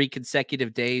 3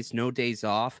 consecutive days, no days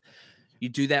off. You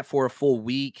do that for a full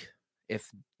week.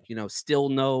 If still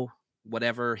no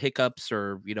whatever hiccups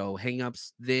or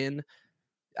hangups, then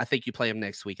I think you play him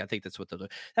next week. I think that's what they'll do.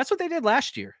 That's what they did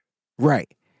last year, Right.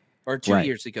 or 2 Right.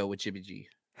 years ago with Jimmy G.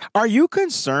 Are you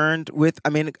concerned with? I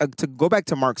mean, to go back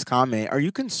to Mark's comment, are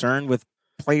you concerned with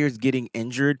players getting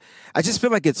injured? I just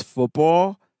feel like it's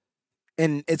football,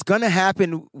 and it's gonna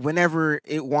happen whenever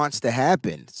it wants to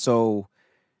happen. So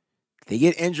they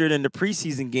get injured in the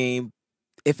preseason game.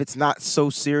 If it's not so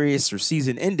serious or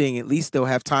season ending, at least they'll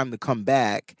have time to come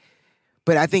back.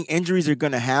 But I think injuries are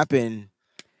gonna happen.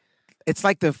 It's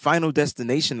like the final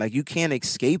destination. Like you can't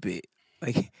escape it.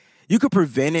 Like you could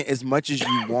prevent it as much as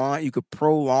you want. You could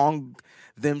prolong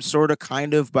them sort of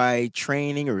kind of by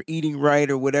training or eating right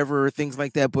or whatever, things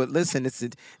like that. But listen,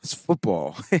 it's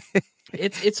football.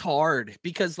 It's hard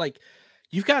because like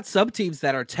you've got some teams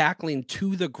that are tackling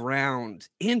to the ground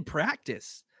in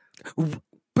practice.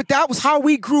 But that was how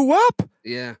we grew up.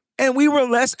 Yeah. And we were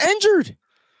less injured.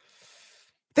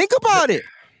 Think about it.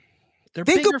 They're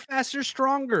bigger, faster,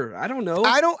 stronger. I don't know.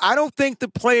 I don't think the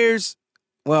players,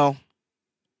 well,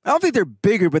 I don't think they're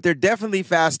bigger, but they're definitely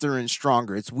faster and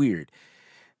stronger. It's weird.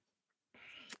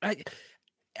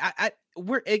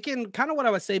 We're again kind of what I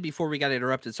was saying before we got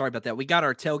interrupted. Sorry about that. We got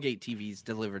our tailgate TVs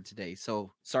delivered today,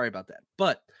 so sorry about that.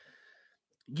 But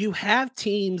you have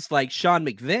teams like Sean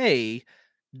McVay,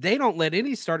 they don't let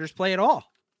any starters play at all.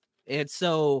 And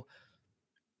so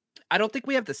I don't think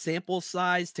we have the sample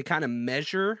size to kind of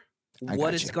measure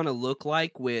what it's going to look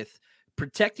like with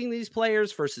protecting these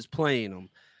players versus playing them.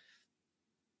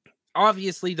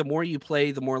 Obviously, the more you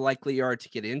play, the more likely you are to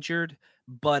get injured.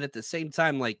 But at the same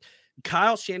time, like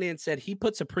Kyle Shanahan said, he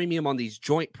puts a premium on these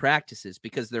joint practices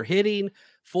because they're hitting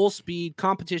full speed.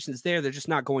 Competition's there. They're just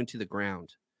not going to the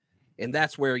ground. And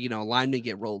that's where, linemen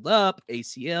get rolled up,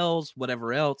 ACLs,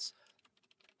 whatever else.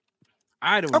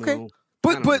 I don't know.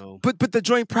 But the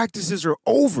joint practices are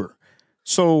over.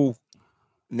 So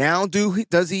now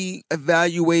does he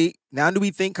evaluate? Now do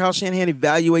we think Kyle Shanahan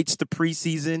evaluates the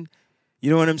preseason? You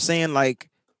know what I'm saying? Like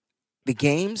the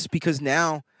games? Because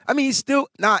now, I mean, he's still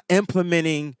not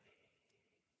implementing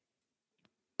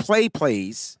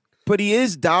plays, but he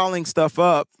is dialing stuff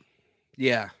up.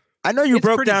 Yeah. I know you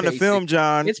broke down the film,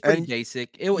 John. It's pretty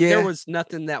basic. There was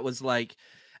nothing that was like,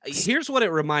 here's what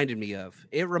it reminded me of.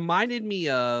 It reminded me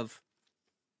of,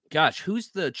 gosh, who's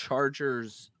the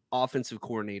Chargers offensive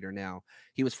coordinator now?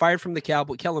 He was fired from the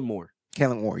Cowboys, Kellen Moore.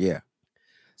 Kellen Moore, yeah.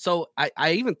 So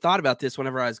I even thought about this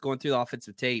whenever I was going through the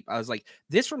offensive tape. I was like,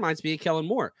 this reminds me of Kellen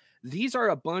Moore. These are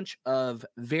a bunch of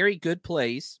very good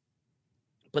plays,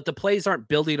 but the plays aren't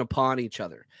building upon each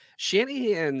other.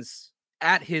 Shanahan's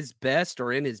at his best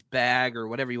or in his bag or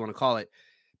whatever you want to call it,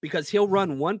 because he'll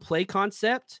run one play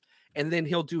concept and then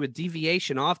he'll do a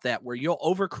deviation off that where you'll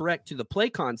overcorrect to the play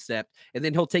concept and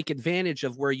then he'll take advantage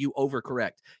of where you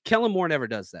overcorrect. Kellen Moore never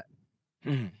does that.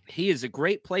 Mm-hmm. He is a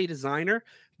great play designer,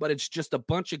 but it's just a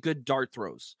bunch of good dart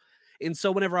throws. And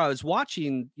so whenever I was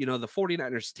watching, the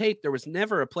 49ers tape, there was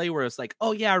never a play where it's like,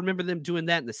 oh yeah, I remember them doing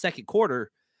that in the second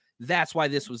quarter. That's why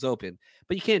this was open.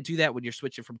 But you can't do that when you're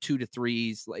switching from 2 to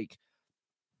 3s. Like,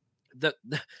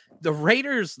 the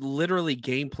Raiders literally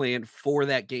game planned for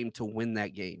that game to win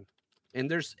that game. And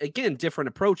there's, again, different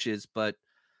approaches, but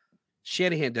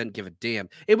Shanahan doesn't give a damn.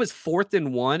 It was 4th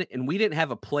and 1, and we didn't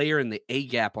have a player in the A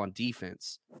gap on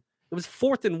defense. It was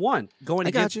 4th and 1 going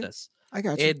against us. I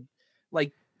got you. And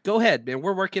like, go ahead, man.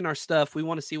 We're working our stuff. We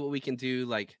want to see what we can do.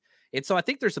 Like, and so I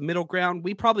think there's a middle ground.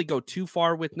 We probably go too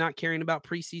far with not caring about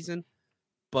preseason,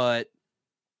 but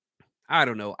I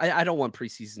don't know. I don't want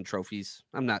preseason trophies.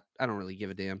 I don't really give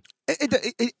a damn.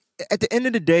 At the end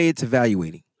of the day, it's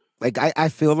evaluating. Like, I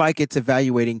feel like it's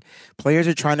evaluating. Players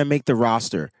are trying to make the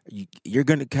roster. You're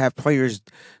going to have players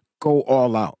go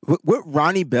all out. What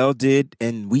Ronnie Bell did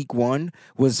in week 1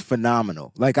 was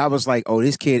phenomenal. Like, I was like, oh,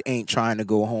 this kid ain't trying to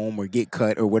go home or get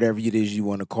cut or whatever it is you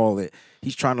want to call it.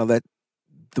 He's trying to let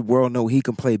the world know he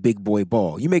can play big boy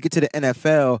ball. You make it to the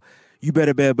NFL, you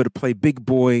better be able to play big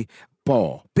boy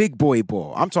ball. Big boy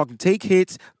ball. I'm talking take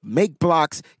hits, make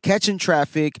blocks, catching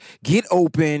traffic, get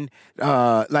open,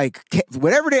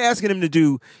 whatever they're asking him to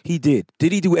do, he did.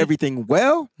 Did he do everything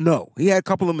well? No. He had a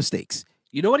couple of mistakes.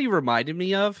 You know what he reminded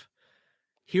me of?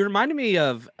 He reminded me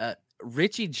of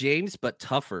Richie James, but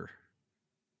tougher.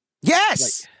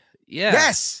 Yes.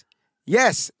 Yeah.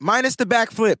 Yes. Minus the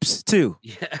backflips too.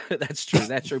 Yeah, that's true.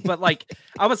 That's true. But like,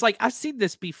 I was like, I've seen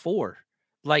this before.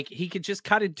 Like, he could just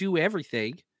kind of do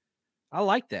everything. I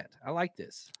like that. I like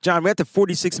this. John, we're at the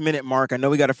 46-minute mark. I know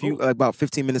we got about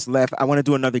 15 minutes left. I want to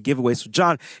do another giveaway. So,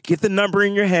 John, get the number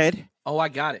in your head. Oh, I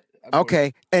got it.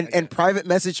 Okay. And private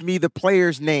message me the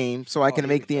player's name so I can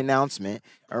make the announcement.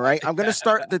 All right. I'm going to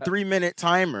start the 3-minute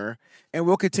timer, and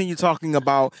we'll continue talking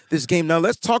about this game. Now,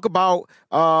 let's talk about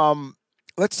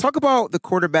the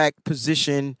quarterback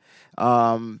position.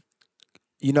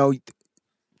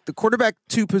 The quarterback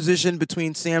 2 position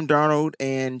between Sam Darnold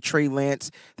and Trey Lance,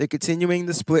 they're continuing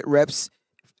the split reps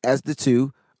as the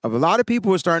 2. A lot of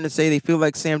people are starting to say they feel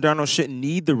like Sam Darnold shouldn't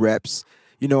need the reps.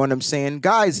 You know what I'm saying?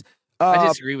 Guys, I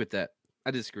disagree with that.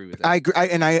 I agree,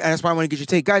 and that's why I want to get your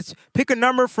take. Guys, pick a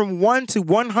number from 1 to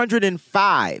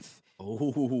 105.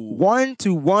 Oh. 1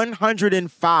 to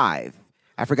 105.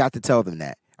 I forgot to tell them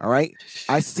that. All right.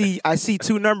 I see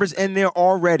 2 numbers in there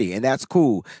already, and that's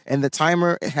cool. And the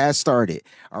timer has started.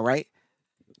 All right.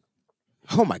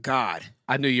 Oh my God.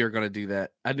 I knew you were going to do that.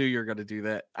 I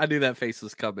knew that face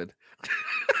was coming.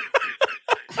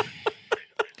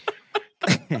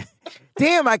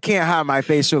 Damn, I can't hide my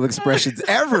facial expressions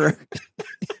ever.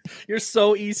 You're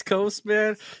so East Coast,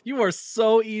 man. You are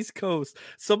so East Coast.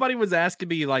 Somebody was asking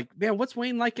me, like, man, what's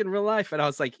Wayne like in real life? And I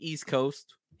was like, East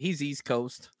Coast. He's East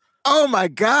Coast. Oh my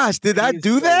gosh, did I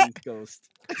do that?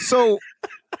 So,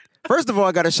 first of all,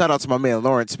 I got to shout out to my man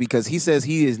Lawrence because he says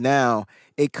he is now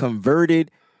a converted.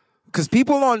 Because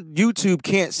people on YouTube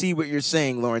can't see what you're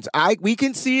saying, Lawrence. We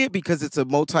can see it because it's a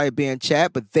multi-band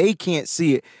chat, but they can't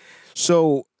see it.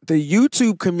 So the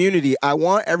YouTube community, I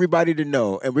want everybody to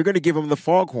know, and we're going to give him the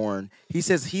foghorn. He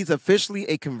says he's officially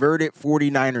a converted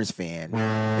 49ers fan.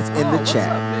 It's in the chat. What's up,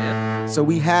 man? So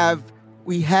we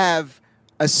have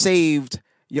a saved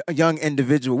young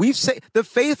individual. The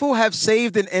faithful have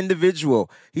saved an individual.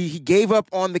 He gave up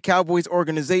on the Cowboys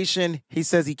organization. He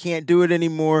says he can't do it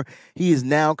anymore. He is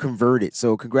now converted.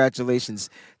 So congratulations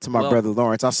to my brother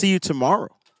Lawrence. I'll see you tomorrow.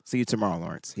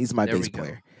 Lawrence. He's my bass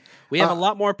player. We have a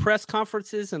lot more press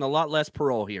conferences and a lot less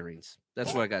parole hearings.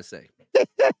 That's what I gotta say.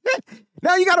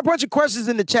 Now you got a bunch of questions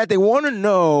in the chat. They want to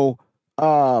know,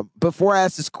 before I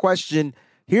ask this question,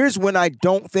 here's when I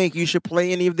don't think you should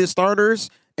play any of the starters.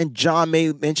 And John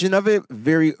made mention of it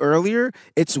very earlier.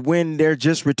 It's when they're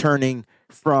just returning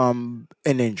from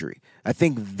an injury. I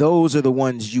think those are the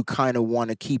ones you kind of want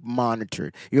to keep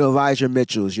monitored. Your Elijah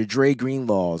Mitchells, your Dre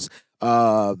Greenlaws.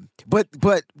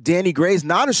 But Danny Gray's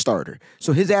not a starter,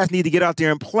 so his ass need to get out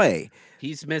there and play.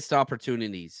 He's missed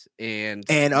opportunities, and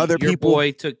other your people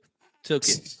boy took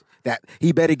it. That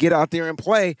he better get out there and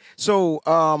play. So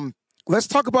let's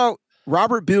talk about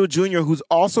Robert Bill Jr., who's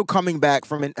also coming back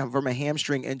from a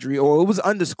hamstring injury, or it was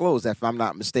undisclosed, if I'm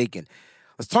not mistaken.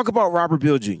 Let's talk about Robert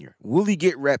Bill Jr. Will he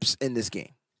get reps in this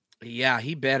game? Yeah,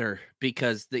 he better,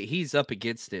 because he's up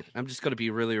against it. I'm just going to be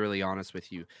really, really honest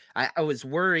with you. I was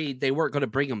worried they weren't going to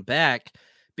bring him back,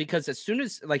 because as soon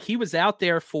as, like, he was out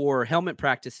there for helmet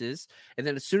practices, and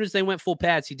then as soon as they went full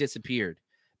pads, he disappeared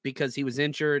because he was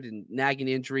injured and nagging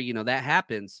injury. You know, that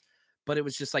happens. But it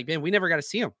was just like, man, we never got to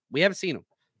see him. We haven't seen him.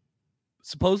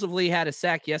 Supposedly had a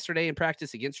sack yesterday in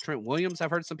practice against Trent Williams.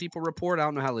 I've heard some people report. I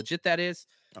don't know how legit that is.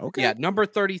 Okay. Yeah, number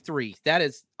 33.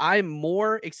 I'm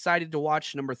more excited to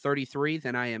watch number 33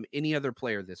 than I am any other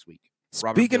player this week.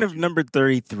 Speaking of number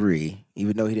 33,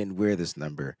 even though he didn't wear this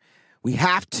number, we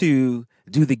have to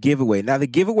do the giveaway. Now, the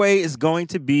giveaway is going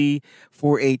to be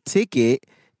for a ticket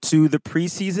to the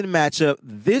preseason matchup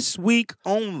this week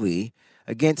only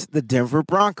against the Denver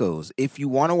Broncos. If you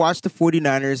want to watch the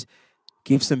 49ers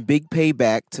give some big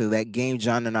payback to that game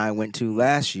John and I went to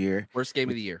last year. Worst game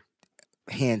of the year.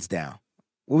 Hands down.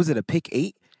 What was it, a pick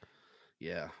 8?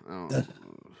 Yeah.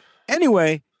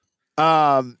 Anyway,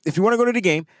 if you want to go to the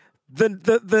game,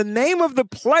 the name of the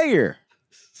player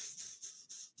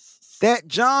that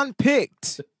John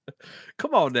picked.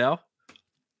 Come on now.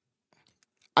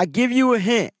 I give you a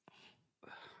hint.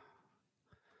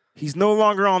 He's no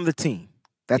longer on the team.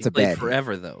 That's a bad hint.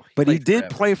 Forever though. But he did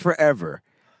play forever.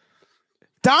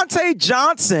 Dante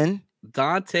Johnson.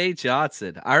 Dante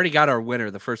Johnson. I already got our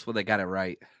winner, the first one that got it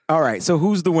right. All right. So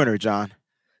who's the winner, John?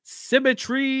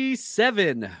 Symmetry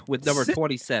 7 with number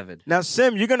 27. Now,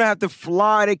 Sim, you're gonna have to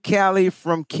fly to Cali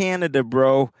from Canada,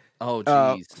 bro. Oh,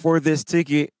 geez. For this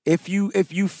ticket. If you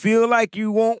feel like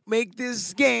you won't make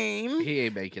this game, he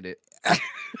ain't making it.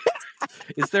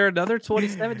 Is there another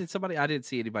 27? I didn't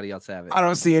see anybody else have it. I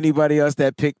don't see anybody else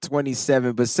that picked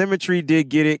 27, but Symmetry did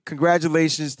get it.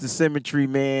 Congratulations to Symmetry,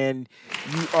 man.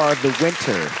 You are the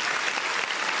winner.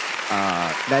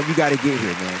 Now you got to get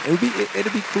here, man.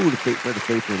 It'll be cool for the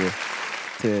faithful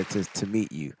to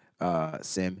meet you,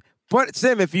 Sim. But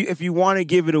Sim, if you want to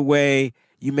give it away,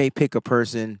 you may pick a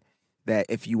person that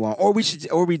if you want, or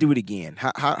we do it again.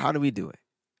 How do we do it?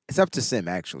 It's up to Sim.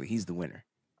 Actually, he's the winner.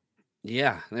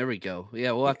 Yeah, there we go.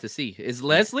 Yeah, we'll have to see. Is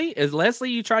Leslie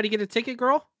you try to get a ticket,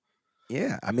 girl?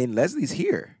 Yeah, I mean Leslie's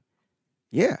here.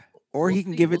 Yeah, or he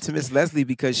can give it to Miss Leslie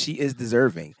because she is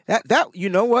deserving. That you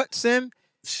know what, Sim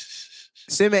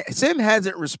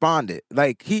hasn't responded.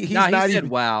 Like he's not said even.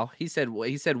 Wow. He said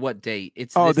what date?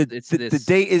 The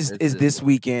date is this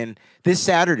weekend, this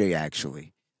Saturday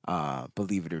actually.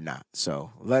 Believe it or not.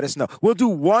 So let us know. We'll do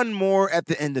one more at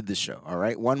the end of the show. All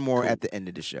right, one more at the end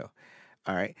of the show.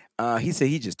 All right. He said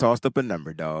he just tossed up a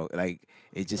number, dog. Like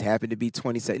it just happened to be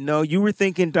 27. No, you were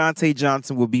thinking Dante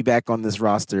Johnson will be back on this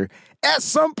roster at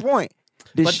some point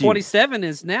this But year. 27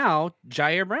 is now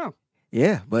Jair Brown.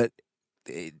 Yeah, but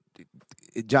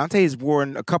Dante has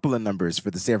worn a couple of numbers for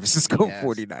the San Francisco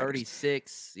 49ers.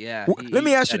 36. Yeah. Let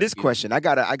me ask you this question. I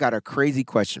got a crazy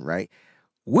question, right?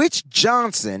 Which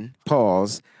Johnson,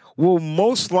 will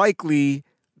most likely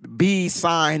be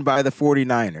signed by the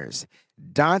 49ers?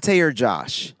 Dante or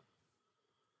Josh?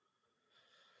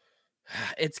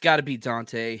 It's got to be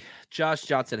Dante. Josh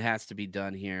Johnson has to be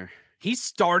done here. He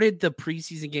started the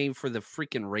preseason game for the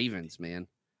freaking Ravens, man.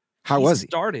 How was he?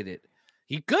 Started it.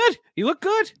 He good. He looked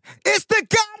good. It's the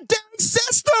goddamn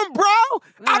system, bro.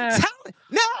 I'm telling.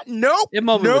 Nope. That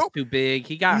moment was too big.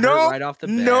 He got hurt right off the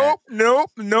bat.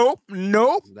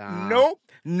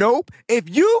 Nope.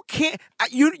 If you can't,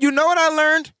 you know what I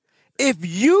learned? If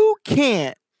you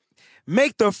can't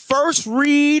make the first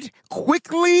read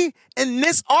quickly in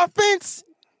this offense,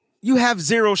 you have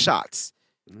 0 shots.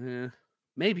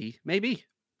 Maybe.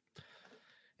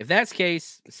 If that's the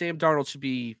case, Sam Darnold should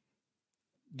be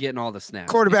getting all the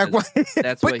snaps. Quarterback.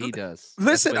 That's what he does.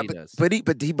 Listen, but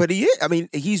he is. I mean,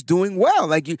 he's doing well.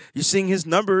 Like you're seeing his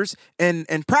numbers and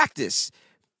practice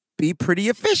be pretty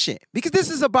efficient because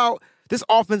this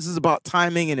offense is about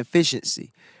timing and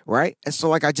efficiency, right? And so,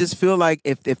 like, I just feel like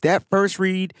if that first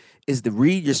read is the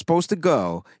read you're supposed to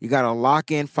go, you got to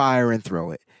lock in, fire, and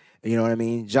throw it. You know what I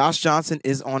mean? Josh Johnson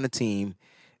is on the team.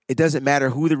 It doesn't matter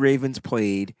who the Ravens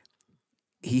played.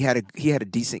 He had a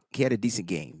decent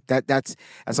game. That's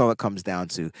all it comes down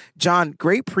to. John,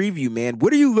 great preview, man.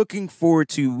 What are you looking forward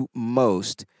to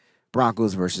most?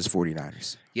 Broncos versus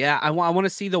 49ers. Yeah, I want to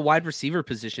see the wide receiver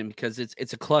position because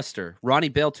it's a cluster. Ronnie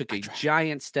Bell took a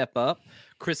giant step up.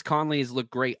 Chris Conley has looked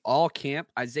great all camp.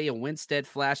 Isaiah Winstead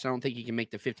flashed. I don't think he can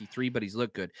make the 53, but he's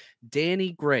looked good.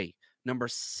 Danny Gray, number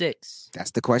 6.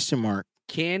 That's the question mark.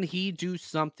 Can he do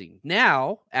something?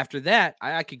 Now, after that,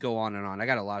 I could go on and on. I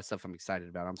got a lot of stuff I'm excited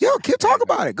about. Talk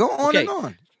about it. Go on and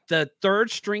on. The third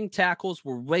string tackles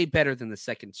were way better than the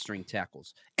second string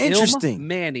tackles. Interesting. Ilm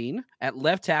Manning at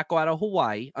left tackle out of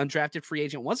Hawaii, undrafted free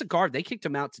agent, was a guard. They kicked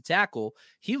him out to tackle.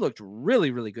 He looked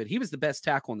really, really good. He was the best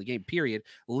tackle in the game, period.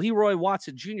 Leroy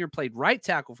Watson Jr. played right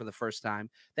tackle for the first time.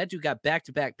 That dude got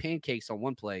back-to-back pancakes on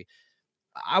one play.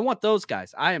 I want those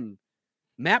guys.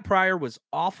 Matt Pryor was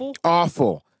awful.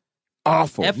 Awful.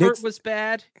 Effort was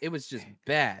bad. It was just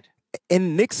bad.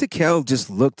 And Nick Sikel just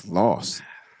looked lost.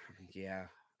 Yeah.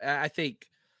 I think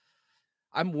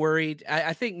I'm worried.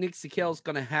 I think Nick Sikel's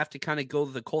going to have to kind of go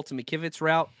the Colton McKivitz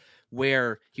route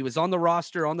where he was on the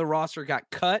roster,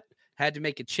 got cut, had to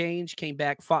make a change, came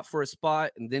back, fought for a spot,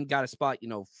 and then got a spot,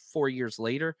 4 years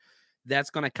later. that's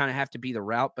going to kind of have to be the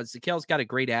route. But Zakel's got a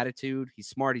great attitude. He's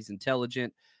smart. He's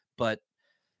intelligent, but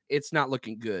it's not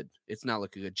looking good. It's not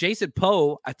looking good. Jason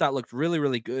Poe, I thought looked really,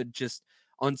 really good just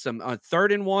on some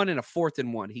 3rd and 1 and a 4th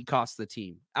and 1. He cost the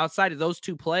team. Outside of those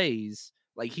 2 plays,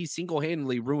 like he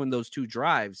single-handedly ruined those 2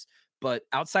 drives. But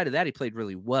outside of that, he played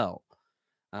really well.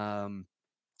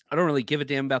 I don't really give a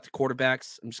damn about the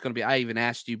quarterbacks. I'm just going to be, I even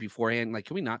asked you beforehand, like,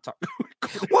 can we not talk?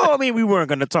 Well, I mean, we weren't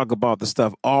going to talk about the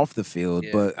stuff off the field,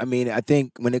 but I mean, I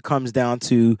think when it comes down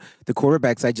to the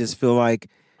quarterbacks, I just feel like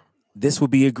this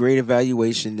would be a great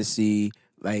evaluation to see,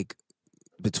 like,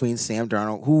 between Sam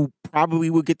Darnold, who probably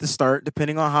would get the start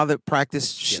depending on how the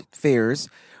practice fares,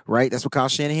 right? That's what Kyle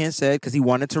Shanahan said because he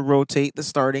wanted to rotate the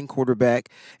starting quarterback.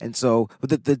 And so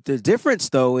the difference,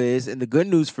 though, is, and the good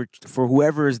news for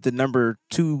whoever is the number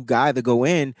 2 guy to go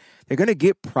in, they're going to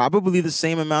get probably the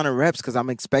same amount of reps because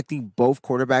I'm expecting both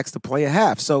quarterbacks to play a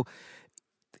half. So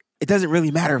it doesn't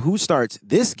really matter who starts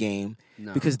this game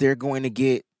because they're going to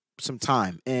get some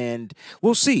time, and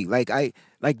we'll see.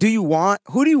 Who do you want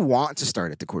to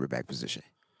start at the quarterback position?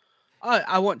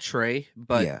 I want Trey,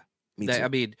 but yeah, me too. I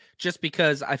mean, just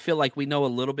because I feel like we know a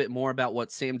little bit more about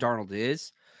what Sam Darnold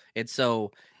is, and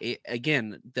so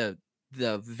again, the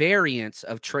variance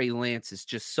of Trey Lance is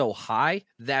just so high.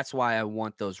 That's why I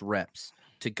want those reps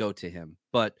to go to him.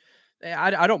 But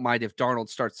I don't mind if Darnold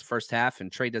starts the first half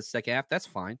and Trey does the second half. That's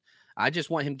fine. I just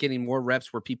want him getting more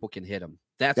reps where people can hit him.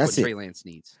 That's what Trey Lance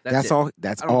needs. That's all.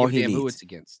 That's I don't all give a he damn needs. who it's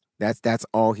against. That's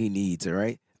all he needs. All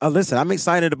right. Listen, I'm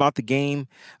excited about the game.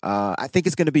 I think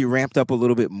it's going to be ramped up a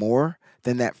little bit more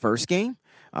than that first game.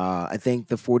 I think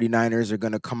the 49ers are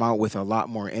going to come out with a lot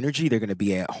more energy. They're going to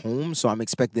be at home, so I'm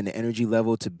expecting the energy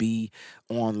level to be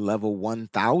on level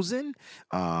 1,000.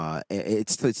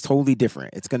 It's totally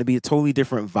different. It's going to be a totally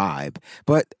different vibe,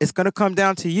 but it's going to come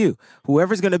down to you.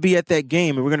 Whoever's going to be at that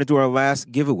game, and we're going to do our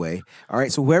last giveaway. All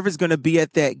right, so whoever's going to be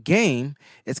at that game,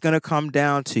 it's going to come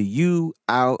down to you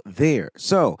out there.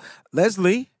 So,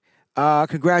 Leslie,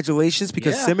 congratulations,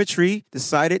 because Symmetry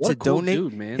decided to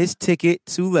donate his ticket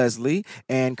to Leslie,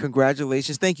 and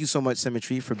congratulations. Thank you so much,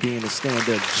 Symmetry, for being a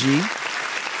stand-up G.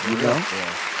 You know,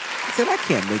 I said I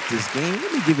can't make this game.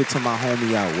 Let me give it to my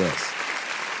homie out west.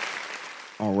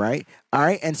 All right,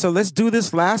 and so let's do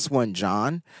this last one,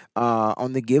 John,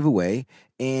 on the giveaway,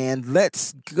 and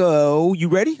let's go. You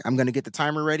ready? I'm gonna get the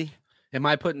timer ready. Am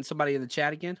I putting somebody in the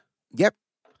chat again? Yep.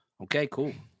 Okay,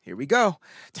 cool. Here we go.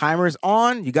 Timer's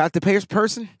on. You got the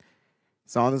person?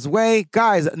 It's on its way.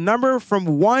 Guys, number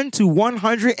from 1 to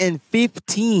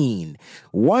 115.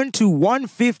 1 to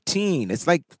 115. It's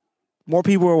like more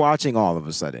people are watching all of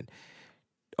a sudden.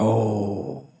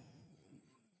 Oh.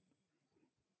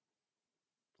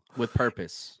 With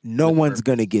purpose. No one's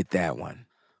going to get that one.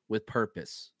 With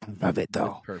purpose. I love it,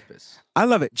 though. With purpose. I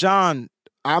love it. John,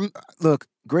 look,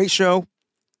 great show.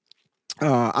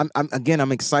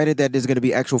 I'm excited that there's going to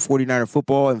be actual 49er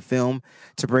football and film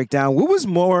to break down. What was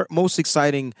most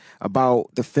exciting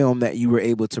about the film that you were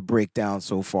able to break down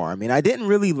so far? I mean, I didn't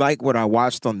really like what I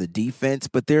watched on the defense,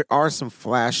 but there are some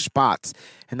flash spots,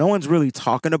 and no one's really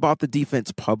talking about the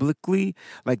defense publicly.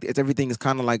 Like, everything is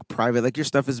kind of like private. Like, your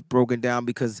stuff is broken down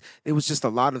because it was just a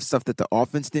lot of stuff that the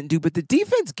offense didn't do, but the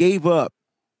defense gave up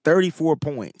 34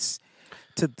 points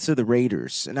to the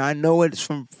Raiders. And I know it's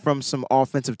from some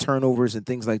offensive turnovers and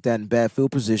things like that and bad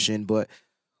field position, but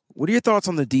what are your thoughts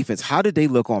on the defense? How did they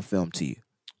look on film to you?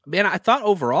 Man, I thought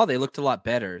overall they looked a lot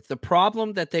better. The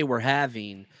problem that they were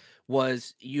having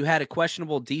was you had a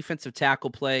questionable defensive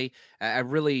tackle play.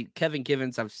 Kevin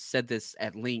Givens, I've said this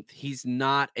at length, he's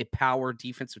not a power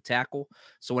defensive tackle.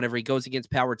 So whenever he goes against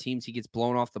power teams, he gets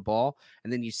blown off the ball.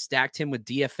 And then you stacked him with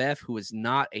DFF, who is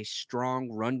not a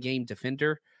strong run game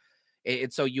defender.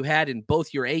 And so you had in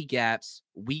both your A gaps,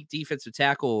 weak defensive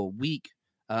tackle, weak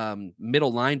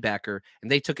middle linebacker,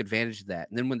 and they took advantage of that.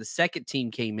 And then when the second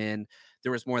team came in,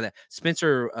 there was more of that.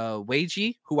 Spencer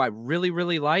Wagee, who I really,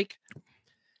 really like,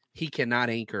 he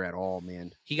cannot anchor at all,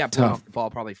 man. He got blown off the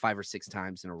ball probably 5 or 6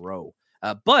 times in a row.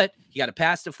 But he got a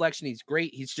pass deflection. He's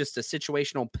great. He's just a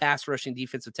situational pass rushing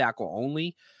defensive tackle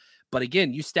only. But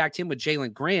again, you stacked him with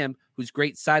Jalen Graham, who's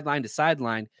great sideline to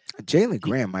sideline. Jalen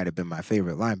Graham might have been my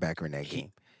favorite linebacker in that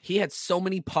game. He had so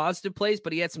many positive plays,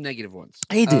 but he had some negative ones.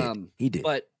 He did.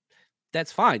 But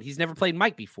that's fine. He's never played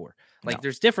Mike before.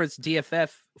 There's difference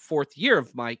DFF 4th year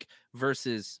of Mike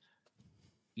versus,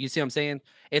 you see what I'm saying?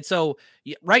 And so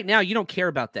right now, you don't care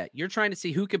about that. You're trying to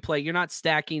see who can play. You're not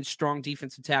stacking strong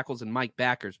defensive tackles and Mike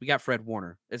backers. We got Fred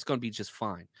Warner. It's going to be just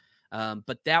fine.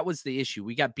 But that was the issue.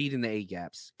 We got beat in the A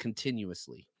gaps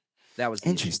continuously. That was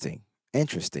interesting.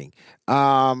 Interesting.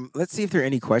 Let's see if there are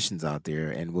any questions out there,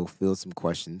 and we'll field some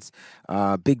questions.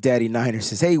 Big Daddy Niner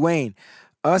says, "Hey Wayne,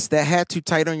 us that hat too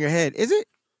tight on your head, is it?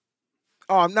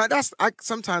 Oh, I'm not. That's I.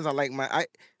 Sometimes I like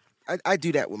I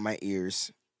do that with my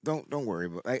ears. Don't worry,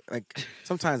 but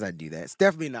sometimes I do that. It's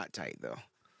definitely not tight though.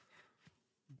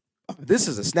 This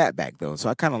is a snapback though, so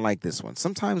I kind of like this one.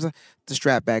 Sometimes the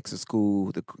strap backs is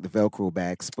cool, the Velcro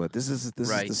backs, but this is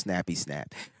Right. the snappy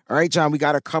snap. All right, John, we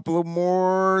got a couple of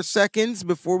more seconds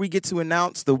before we get to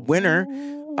announce the winner.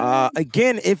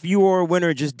 Again, if you are a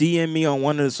winner, just DM me on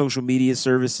one of the social media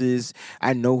services.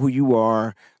 I know who you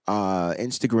are.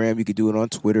 Instagram, you could do it on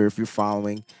Twitter if you're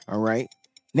following. All right.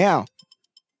 Now,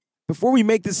 before we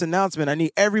make this announcement, I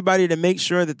need everybody to make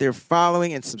sure that they're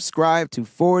following and subscribe to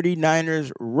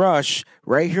 49ers Rush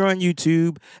right here on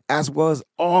YouTube, as well as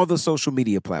all the social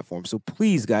media platforms. So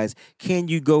please, guys, can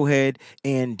you go ahead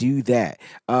and do that?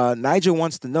 Nigel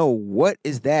wants to know, what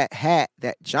is that hat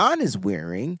that John is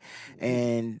wearing?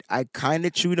 And I kind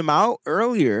of chewed him out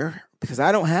earlier because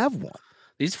I don't have one.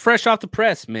 These fresh off the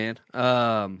press, man.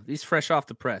 These fresh off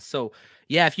the press. So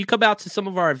yeah, if you come out to some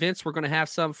of our events, we're going to have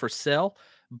some for sale.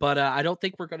 But I don't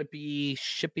think we're going to be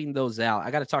shipping those out.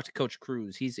 I got to talk to Coach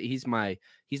Cruz. He's my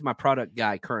product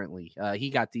guy currently. He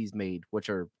got these made, which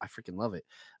are, I freaking love it.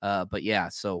 But yeah,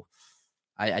 so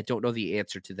I don't know the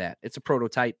answer to that. It's a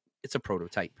prototype. It's a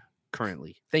prototype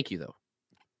currently. Thank you though.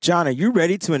 John, are you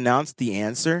ready to announce the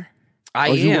answer? I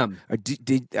am. I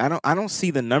don't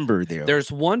see the number there. There's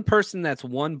one person that's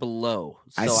one below.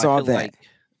 So I saw that.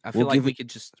 I feel like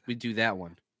we do that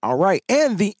one. All right,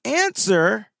 and the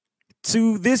answer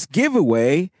to this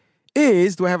giveaway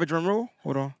is, do I have a drum roll?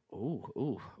 Hold on.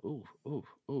 Ooh.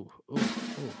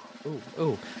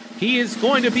 He is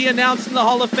going to be announced in the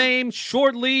Hall of Fame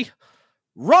shortly.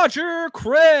 Roger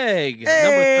Craig,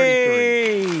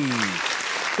 hey! number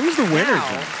 33. Who's the winner,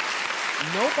 Now, John?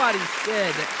 nobody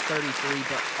said 33,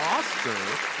 but Oscar,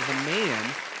 the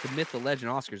man, the myth, the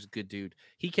legend, Oscar's a good dude.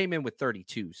 He came in with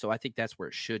 32, so I think that's where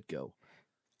it should go.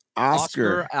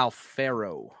 Oscar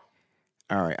Alfaro.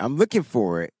 All right, I'm looking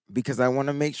for it because I want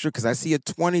to make sure, because I see a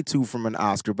 22 from an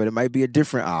Oscar, but it might be a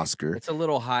different Oscar. It's a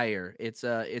little higher. It's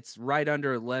right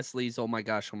under Leslie's oh my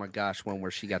gosh one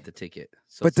where she got the ticket.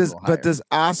 So but does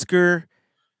Oscar,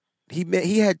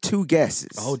 he had two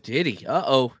guesses. Oh, did he?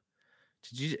 Uh-oh.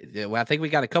 Well, I think we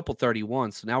got a couple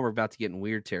 31, so now we're about to get in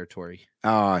weird territory.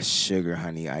 Oh, sugar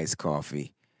honey iced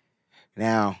coffee.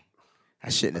 Now, I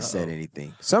shouldn't have said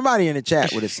anything. Somebody in the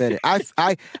chat would have said it.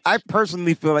 I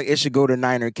personally feel like it should go to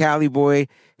Niner Cali Boy.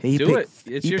 He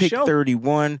picked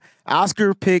 31.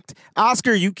 Oscar,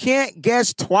 you can't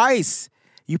guess twice.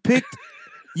 You picked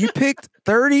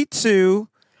 32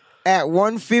 at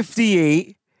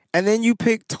 158, and then you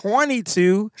picked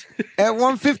 22 at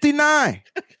 159.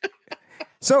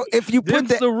 So if you put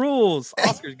the rules,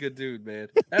 Oscar's a good dude, man.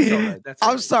 That's all right.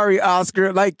 I'm sorry,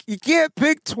 Oscar. Like, you can't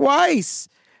pick twice.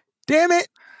 Damn it.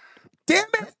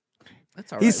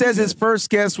 That's all right. He says his first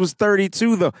guess was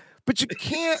 32, though. But you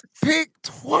can't pick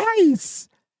twice.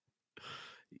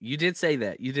 You did say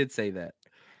that.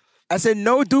 I said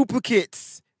no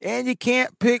duplicates. And you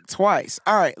can't pick twice.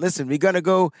 All right, listen, we're going to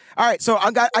go. All right, so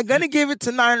I'm going to give it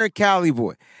to Niner Cali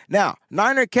Boy. Now,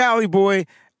 Niner Cali Boy,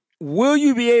 will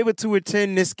you be able to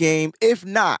attend this game? If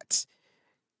not,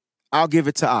 I'll give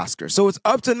it to Oscar. So it's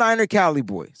up to Niner Cali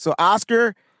Boy. So,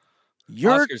 Oscar,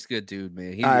 Oscar's a good dude,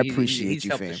 man. I appreciate he's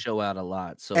you, helped fam. the show out a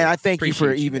lot. So, and I thank you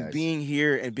for even guys. being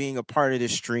here and being a part of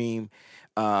this stream,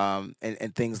 and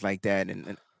things like that.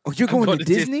 And oh, you're going to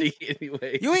Disney?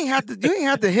 Anyway. You ain't have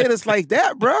to hit us like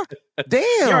that, bro. Damn.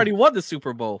 He already won the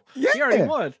Super Bowl. Yeah. He already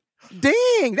won.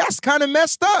 Dang, that's kind of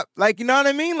messed up. Like, you know what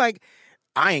I mean? Like,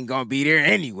 I ain't gonna be there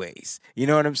anyways. You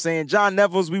know what I'm saying? John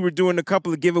Neville's, we were doing a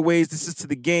couple of giveaways. This is to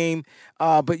the game.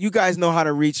 But you guys know how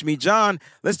to reach me. John,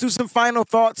 let's do some final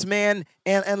thoughts, man.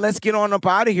 And let's get on up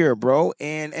out of here, bro.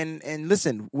 And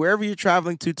listen, wherever you're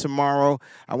traveling to tomorrow,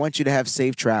 I want you to have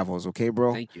safe travels, okay,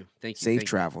 bro? Thank you. Safe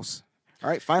travels. All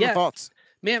right, final thoughts.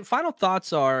 Man, final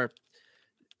thoughts are,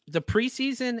 the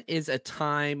preseason is a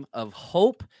time of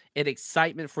hope and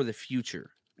excitement for the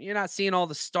future. You're not seeing all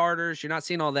the starters. You're not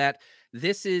seeing all that.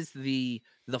 This is the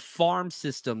farm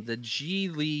system, the G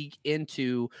League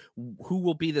into who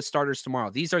will be the starters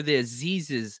tomorrow. These are the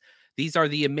Azizes. These are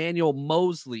the Emmanuel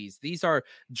Mosleys. These are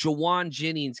Jawan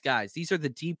Jennings guys. These are the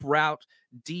deep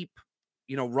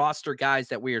roster guys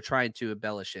that we are trying to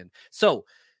embellish in. So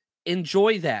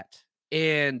enjoy that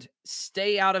and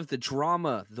stay out of the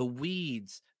drama, the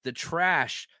weeds, the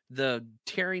trash, the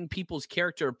tearing people's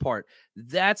character apart.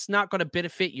 That's not going to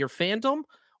benefit your fandom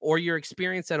or your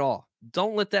experience at all.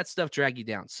 Don't let that stuff drag you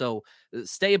down. So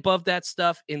stay above that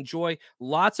stuff. Enjoy.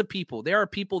 Lots of people. There are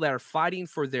people that are fighting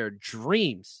for their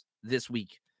dreams this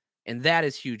week, and that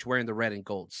is huge, wearing the red and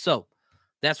gold. So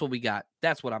that's what we got.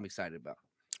 That's what I'm excited about.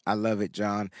 I love it,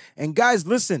 John. And guys,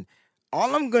 listen,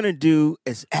 all I'm going to do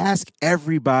is ask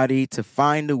everybody to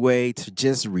find a way to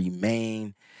just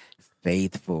remain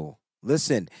faithful.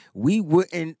 Listen, we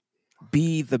wouldn't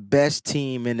be the best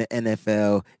team in the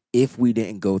NFL if we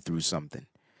didn't go through something.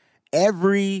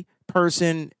 Every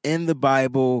person in the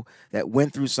Bible that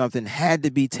went through something had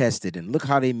to be tested, and look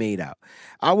how they made out.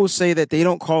 I will say that they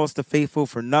don't call us the faithful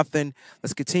for nothing.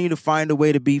 Let's continue to find a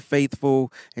way to be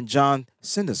faithful. And John,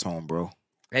 send us home, bro.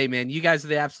 Hey, man, you guys are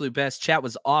the absolute best. Chat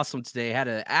was awesome today. Had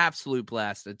an absolute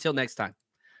blast. Until next time,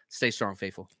 stay strong,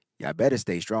 faithful. Y'all better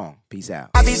stay strong. Peace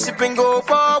out. I be sipping gold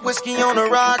bar, whiskey on the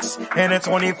rocks, and a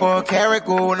 24 karat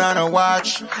gold on a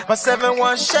watch. My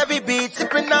 7-1 Chevy be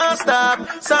tipping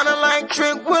nonstop, sounding like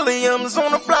Trent Williams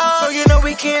on the block. So you know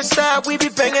we can't stop, we be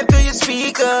banging through your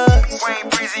speakers. Wayne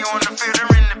Breezy on the field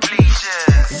or in the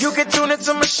bleachers. You can tune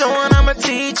into my show and I'm a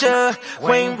teacher.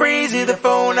 Wayne Breezy, the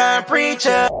 4-9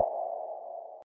 preacher.